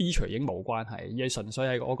同佢啲 feature 已經冇關係，而係純粹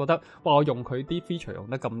係我覺得哇，我用佢啲 feature 用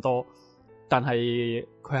得咁多。但係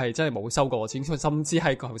佢係真係冇收過我錢，甚至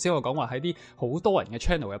係頭先我講話喺啲好多人嘅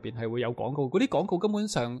channel 入邊係會有廣告，嗰啲廣告根本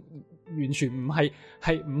上完全唔係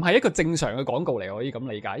一個正常嘅廣告嚟，我可以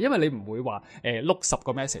咁理解，因為你唔會話碌10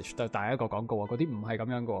個 message 就帶一個廣告啊，嗰啲唔係咁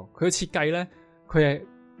樣嘅，佢嘅設計咧，佢係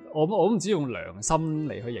我唔知用良心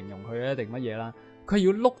嚟去形容佢咧定乜嘢啦，佢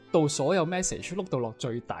要碌到所有 message 碌到落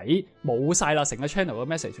最底，冇晒啦，成個 channel 嘅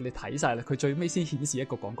message 你睇晒啦，佢最尾先顯示一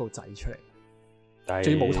個廣告仔出嚟。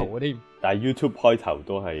最冇圖嗰啲，但係 YouTube 開頭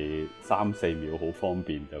都係3-4秒好方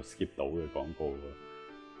便就 skip 到嘅廣告咯。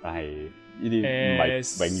但係呢啲唔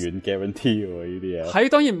係永遠 guarantee 喎，呢啲嘢係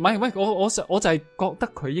當然唔係，我就係覺得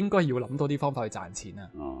佢應該要諗多啲方法去賺錢啊。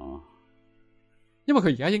因為佢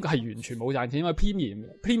而家應該係完全冇賺錢，因為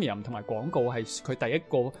premium 同埋廣告係佢第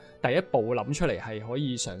一步諗出嚟係可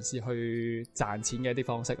以嘗試去賺錢嘅一啲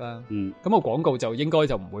方式啦。咁個廣告就應該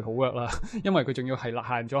就唔會好 work 啦，因為佢仲要係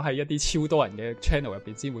限咗喺一啲超多人嘅 channel 入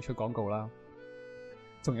邊先會出廣告啦。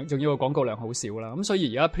仲要個廣告量好少啦，咁所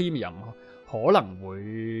以而家 premium 可能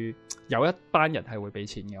會有一班人係會俾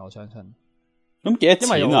錢嘅，我相信。咁幾多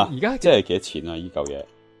錢啊？而家即係幾多錢啊？呢嚿嘢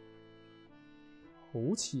好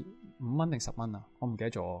似5蚊定10蚊啊？我唔記得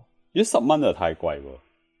咗。如果10蚊就太貴喎，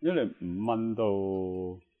因為5蚊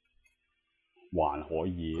都還可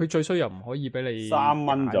以。佢最衰又唔可以俾你3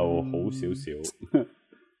蚊就好少少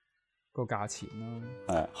個價錢咯。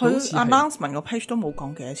係佢 announcement 個 page 都冇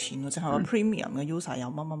講幾多錢喎，淨係話 premium 嘅 user 有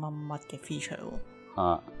乜乜乜乜嘅 feature 喎。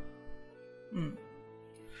啊，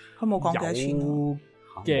佢冇講幾多錢咯。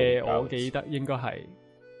嘅我記得應該係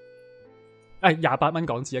28蚊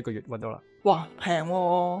港紙一個月揾到啦。哇，平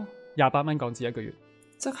喎！28蚊港紙一個月，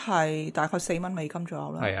即係大概4蚊美金左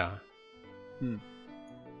右啦。係啊，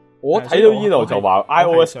我睇到呢度就話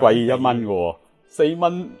iOS 貴1蚊嘅喎，4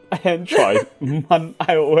蚊 Android 5蚊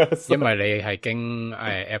iOS。因為你係經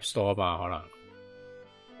App Store 嘛，可能。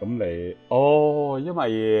咁你因為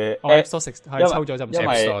App Store 係抽咗就唔因為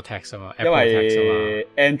App Store tax 啊嘛，因為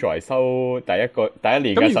Android 收第一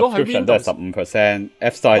年嘅 subscription 都係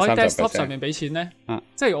15%，App Store 係我喺 desktop 上30%。面俾錢咧，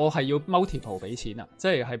即係我係要 multiple 俾錢啊，即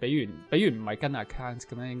係俾完唔係跟 account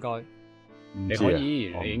咁樣應該。你可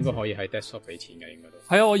以，你應該可以喺 desktop 俾錢嘅，應該都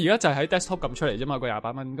係啊！我而家就係喺 desktop 撳出嚟啫嘛，個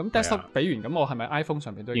28蚊。咁 desktop 俾完，咁我係咪 iPhone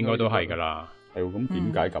上面都應該都係噶啦？係喎，咁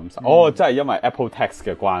點解咁實？真係因為 Apple Tax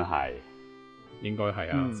嘅關係，應該係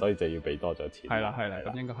啊，所以就要俾多咗錢。係啦，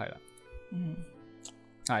咁應該係啦。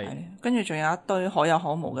係。跟住仲有一堆可有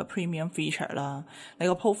可無嘅 premium feature 啦。你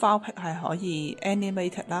個 profile pic 係可以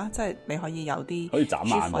animated 啦，即係你可以有啲可以眨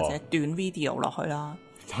眼或者短 video 落去啦。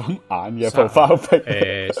眨眼嘅 profile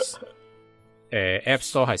pic。App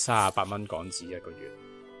Store 係38蚊港紙一個月，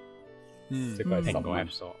即係蘋果 App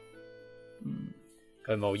Store。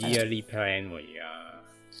佢冇 yearly plan 喎而家。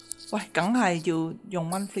喂，梗係要用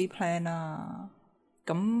monthly plan 啦，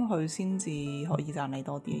咁佢先至可以賺你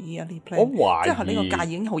多啲 yearly plan。我懷疑即係呢個價已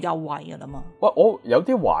經好優惠噶啦嘛。喂，我有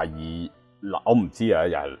啲懷疑嗱，我唔知啊，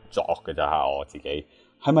又係作嘅咋吓，我自己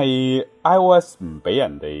係咪 iOS 唔俾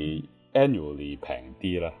人哋 annually 平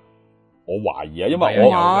啲咧？我懷疑啊，因為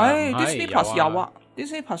我係 Disney Plus 有啊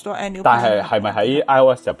，Disney Plus 都 annual。但係咪喺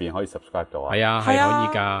iOS 入邊可以 subscribe 到啊？係啊，係可以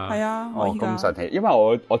㗎。係啊，咁神奇！因為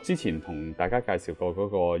我之前同大家介紹過嗰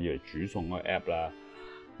個要嚟煮餸嗰個 app 啦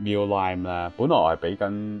 ，Mealime 啦，本來我係俾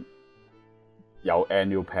緊有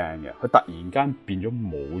annual plan 嘅，佢突然間變咗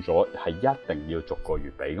冇咗，係一定要逐個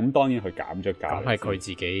月俾。咁當然佢減咗價，咁係佢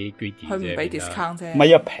自己 greedy 啫，佢唔俾 discount 啫。唔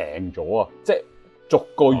係啊，平咗啊，即係。逐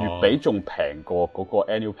個月俾仲平過嗰個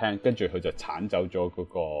annual plan，跟住佢就剷走咗嗰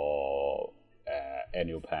個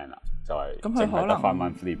annual plan 啦，就係淨係得翻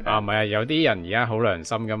monthly plan。唔係啊，有啲人而家好良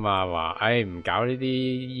心噶嘛，話唔搞呢啲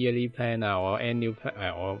yearly plan 啊，我 annual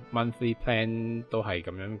plan 我 monthly plan 都係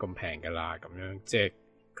咁樣咁平噶啦，咁樣即係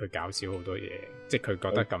佢搞少好多嘢，即係佢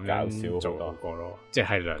覺得咁樣做好過咯，即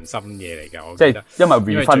係良心嘢嚟㗎。我記得即係因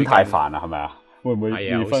為 refund 太煩啦，係咪啊？會唔會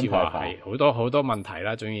係啊？好似話係好多問題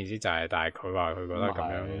啦。總言之就係，但係佢話佢覺得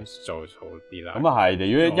咁樣做好啲啦。咁啊係，你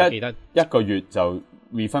如果記得一個月就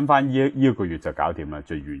refund 翻呢個月就搞掂啦，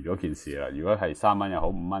就完咗件事啦。如果係3蚊又好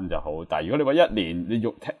，5蚊就好。但係如果你話1年你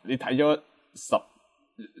睇咗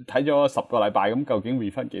10個禮拜，咁究竟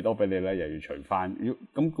refund 幾多俾你咧？又要除翻，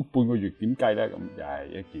咁半個月點計咧？咁又係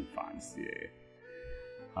一件煩事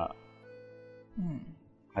嚟嘅。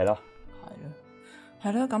係咯。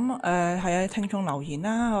係咯，咁係啊，聽眾留言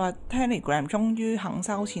啦，話 Telegram 終於肯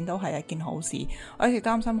收錢都係一件好事。我一直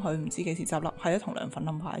擔心佢唔知幾時執笠，係啊，同涼粉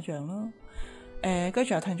冧牌一樣咯。跟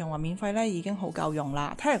住有聽眾話免費咧已經好夠用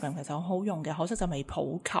啦，Telegram 其實好好用嘅，可惜就未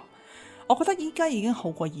普及。我覺得依家已經好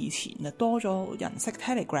過以前啦，多咗人識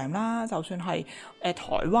Telegram 啦。就算係台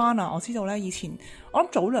灣啊，我知道咧以前我諗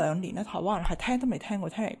早2年咧，台灣人係聽都未聽過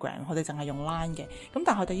Telegram，佢哋淨係用 Line 嘅。咁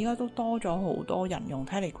但係佢哋依家都多咗好多人用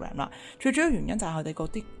Telegram 啦。最主要原因就係佢哋嗰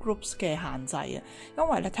啲 groups 嘅限制啊，因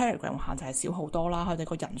為咧 Telegram 限制係少好多啦，佢哋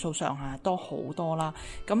個人數上限多好多啦。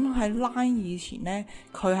咁喺 Line 以前咧，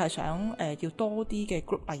佢係想要多啲嘅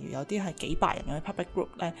group，例如有啲係幾百人嘅 public group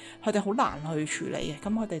咧，佢哋好難去處理嘅，咁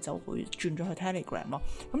佢哋就會轉咗去 Telegram 咯。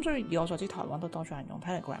咁所以以我所知，台灣都多咗人用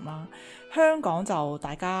Telegram 啦。香港就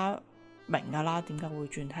大家明㗎啦，點解會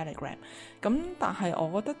轉 Telegram？ 咁但係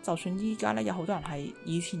我覺得就算依家咧，有好多人係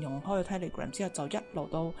以前用開咗 Telegram 之後，就一路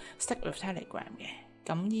都 stick with Telegram 嘅。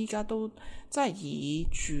咁依家都即係以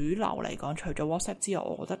主流嚟講，除咗 WhatsApp 之外，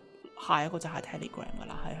我覺得下一個就係 Telegram 㗎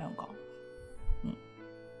啦，喺香港。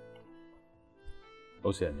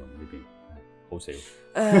好少人用呢邊，好少。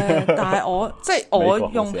但係我即係我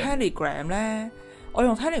用 Telegram 咧。我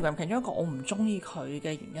用 Telegram 其中一個我唔中意佢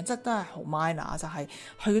嘅原因，即係都係好 minor，就係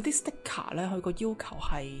佢嗰啲 sticker 咧，佢個要求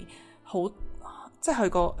係好即係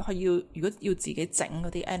佢如果要自己整嗰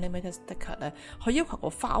啲 animated sticker 咧，佢要求個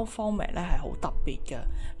file format 咧係好特別嘅。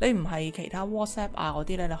你唔係其他 WhatsApp 啊嗰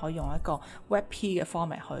啲咧，你可以用一個 WebP 嘅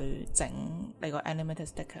format 去整你個 animated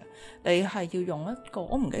sticker。你係要用一個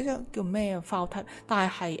我唔記得叫咩 file type， 但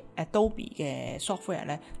係 Adobe 嘅 software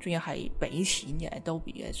咧，仲要係俾錢嘅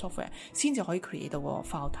Adobe 嘅 software 先至可以 create 到個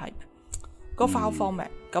file type。個 file format，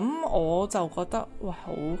咁我就覺得哇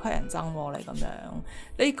好乞人憎喎！你咁樣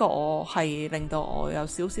呢個係令到我有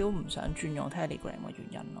少少唔想轉用 Telegram 嘅原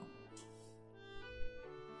因咯。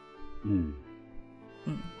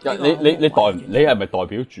你係咪代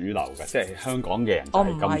表主流嘅？即係香港嘅人就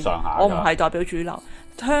係咁上下。我唔係代表主流，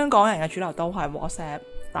香港人嘅主流都係 WhatsApp，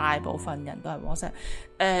 大部分人都係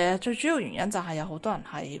WhatsApp。最主要原因就係有好多人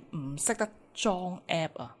係唔識得裝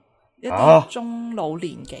app 啊。一啲中老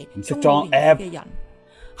年紀、中老年紀嘅人，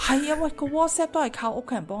係啊，喂，個 WhatsApp 都係靠屋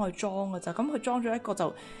企人幫佢裝㗎咋，咁佢裝咗一個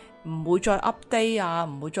就唔會再 update 啊，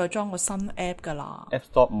唔會再裝個新 app 噶啦。App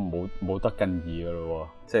Store 冇得更易噶咯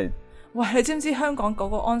喎，即係。喂，你知唔知香港嗰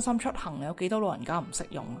個安心出行有幾多老人家唔識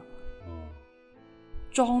用啊？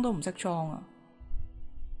裝都唔識裝啊！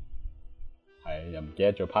係又唔記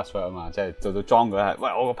得咗 password 啊嘛，即係做到裝嗰係，喂，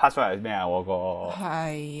我個 password 係咩啊？我個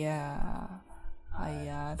係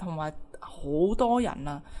啊，同埋好多人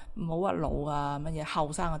啊，唔好話老啊，乜嘢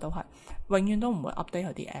後生啊都係，永遠都唔會 update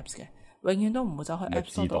佢啲 apps 嘅，永遠都唔會走去 App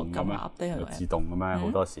Store 度撳 update 佢。自動嘅咩？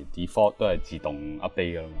好多時 default 都係自動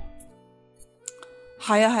update 噶嘛。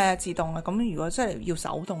係啊，自動嘅。咁如果真係要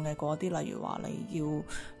手動嘅嗰啲，例如話你要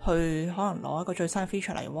去可能攞一個最新嘅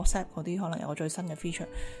feature，例如 WhatsApp 嗰啲，可能有個最新嘅 feature，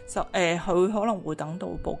佢可能會等到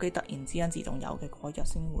部機突然之間自動有嘅嗰日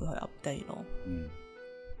先會去 update 咯。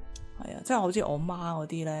係啊，即係好似我媽嗰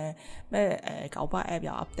啲咧，咩九巴 app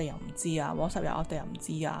又 update 又唔知啊 ，WhatsApp 又 update 又唔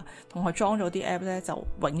知啊，同佢裝咗啲 app 咧，就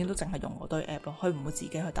永遠都淨係用嗰堆 app 咯，佢唔會自己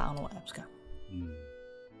去 download apps 噶。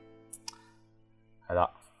係啦，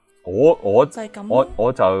我就係咁，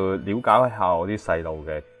我就了解一下我啲細路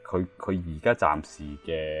嘅，佢而家暫時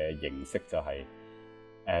嘅形式就係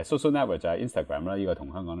social network 就係 Instagram 啦，呢個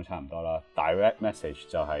同香港都差唔多啦。Direct message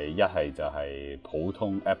就係一係就係普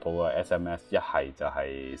通 Apple 嘅 SMS， 一係就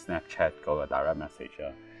係 Snapchat 嗰個 direct message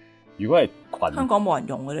啦。如果係群，香港冇人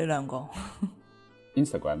用嘅呢兩個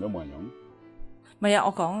，Instagram 都冇人用。唔係啊，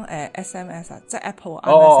我講SMS 啊，即係 Apple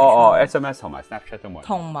SMS 同埋 Snapchat 都冇人用，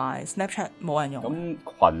同埋 Snapchat 冇人用。咁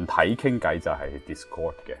群體傾偈就係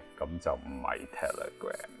Discord 嘅，咁就唔係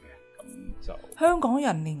Telegram 嘅，咁就香港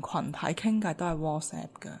人連群體傾偈都係 WhatsApp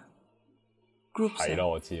噶 group 係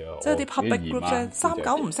咯，我知啊，即係啲 public group 啫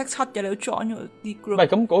，39唔識7嘅，你要 join 咗啲 group。唔係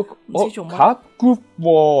咁唔知做乜嚇 group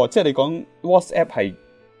喎，即係你講 WhatsApp 係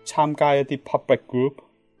參加一啲 public group。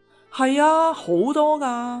係啊，好多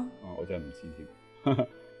噶。我真係唔知添。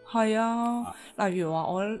係啊，例如話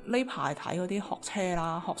我呢排睇嗰啲學車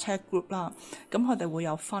啦，學車 group 啦，咁佢哋會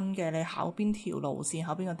有分嘅，你考邊條路線，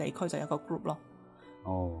考邊個地區就有一個 group 咯。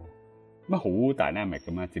哦，乜好 dynamic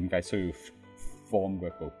嘅咩？點解需要 form 一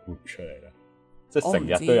個 group 出嚟咧？即係成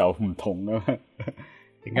日都有唔同嘅咩？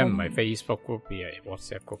點解唔係 Facebook group 而係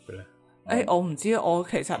WhatsApp group 嘅咧？我唔知，我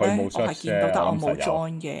其實咧我係見到，但我冇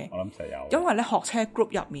join 嘅。我諗實有，因為咧學車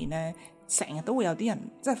group 入面咧，成日都會有啲人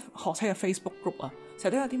即係學車嘅 Facebook group 啊，成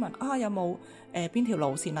日都有啲問啊有冇邊條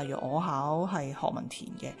路線，例如我考係何文田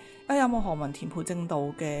嘅，有冇何文田培正道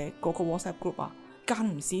嘅嗰個 WhatsApp group 啊？間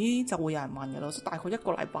唔時就會有人問嘅咯，大概一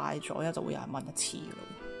個禮拜左右就會有人問一次嘅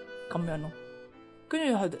咯，咁樣咯。跟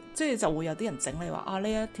住佢即係就會有啲人整你話啊呢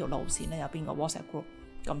一條路線咧有邊個 WhatsApp group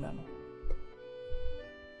咁樣咯。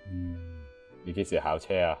你幾時考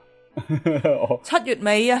車啊？7月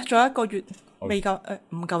尾啊，仲有一個月未夠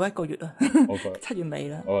唔夠一個月啊！7月尾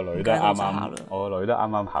啦。我個女都啱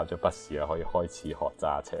啱考咗筆試啦，可以開始學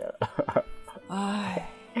揸車啦。唉，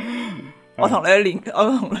我同你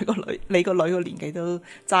個女個年紀都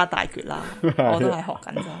揸大決啦，我都係學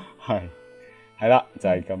緊咋。係啦，就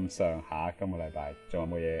係咁上下。今個禮拜仲有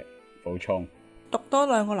冇嘢補充？讀多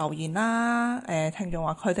2個留言啦。聽眾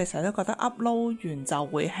話佢哋成日都覺得 upload 完就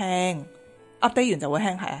會輕。update 完就會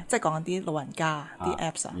輕，係啊，即係講緊啲老人家啲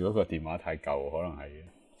apps 啊。如果個電話太舊，可能係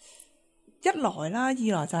一來啦，二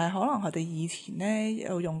來就係可能佢哋以前咧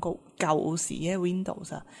有用過舊時嘅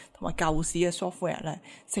Windows 啊，同埋舊時嘅 software 咧，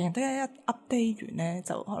成日都一 update 完咧，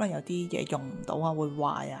就可能有啲嘢用唔到啊，會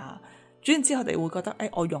壞啊。總言之，佢哋會覺得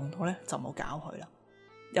我用到咧就冇搞佢啦，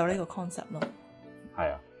有呢個 concept 咯。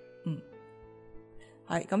係啊，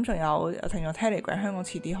係咁，仲有停咗 Telegram， 香港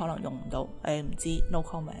遲啲可能用唔到，唔知 no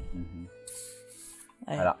comment。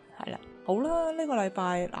係啦，好啦，呢個禮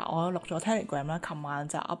拜嗱，我錄咗 Telegram 啦，琴晚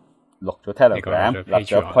就錄咗 Telegram，錄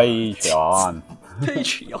咗 Patreon，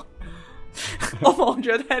我望住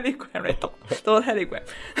Telegram 嚟讀到 Telegram，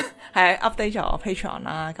 係 update 咗 Patreon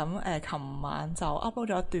啦。咁琴晚就 upload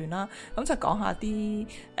咗一段啦。咁就講下啲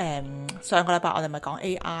上個禮拜我哋咪講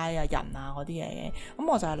AI 啊、人啊嗰啲嘢嘅。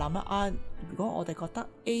咁我就係諗啦如果我哋覺得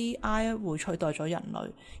AI 會取代咗人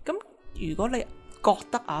類，咁如果你覺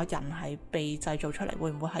得人係被製造出嚟，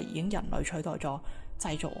會唔會係已經人類取代咗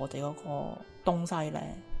製造我哋嗰個東西咧？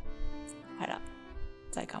係啦，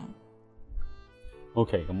就係咁。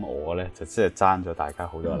OK， 咁我咧就即係爭咗大家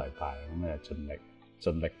好多個禮拜，咁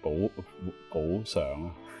盡力補上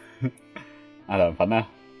啦。阿良粉咧，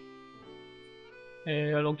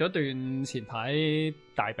錄咗段前排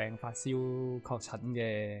大病發燒確診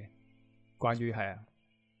嘅，關於係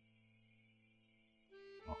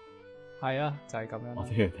啊，就係咁樣。我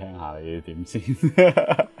都要聽下你點先。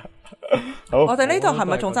好，我哋呢度係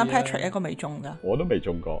咪仲爭 Patrick 一個未中噶？我都未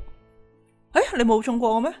中過。你冇中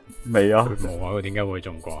過嘅咩？未啊，冇啊，佢點解會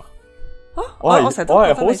中過啊？我係好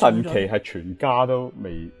神奇，係全家都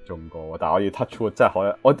未中過，但係我要 touch wood， 即係可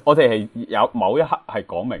能我哋係有某一刻係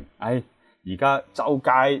講明，而家周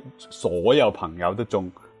街所有朋友都中，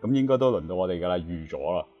咁應該都輪到我哋噶啦，預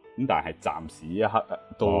咗啦。咁但係暫時一刻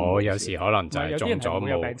都有時可能就係中咗冇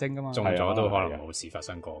病徵噶嘛，中咗都可能冇事發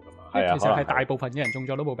生過噶嘛。係啊，其實係大部分嘅人中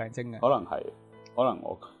咗都冇病徵嘅。可能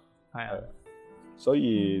我係啊，所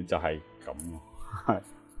以就係咁咯。係，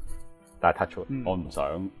但係 touch wood，我唔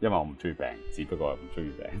想，因為我唔中意病，只不過係唔中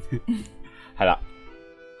意病。係啦，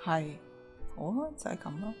係，好啊，就係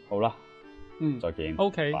咁咯。好啦，再見。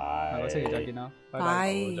OK，下個星期再見啦，拜拜。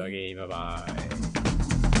拜，再見，拜拜。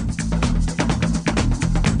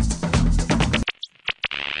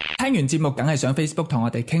聽完節目梗係上 Facebook 同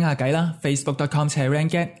我哋傾下偈啦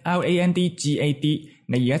 ，facebook.com/randgad，RANDGAD。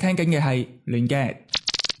你而家聽緊嘅係亂嘅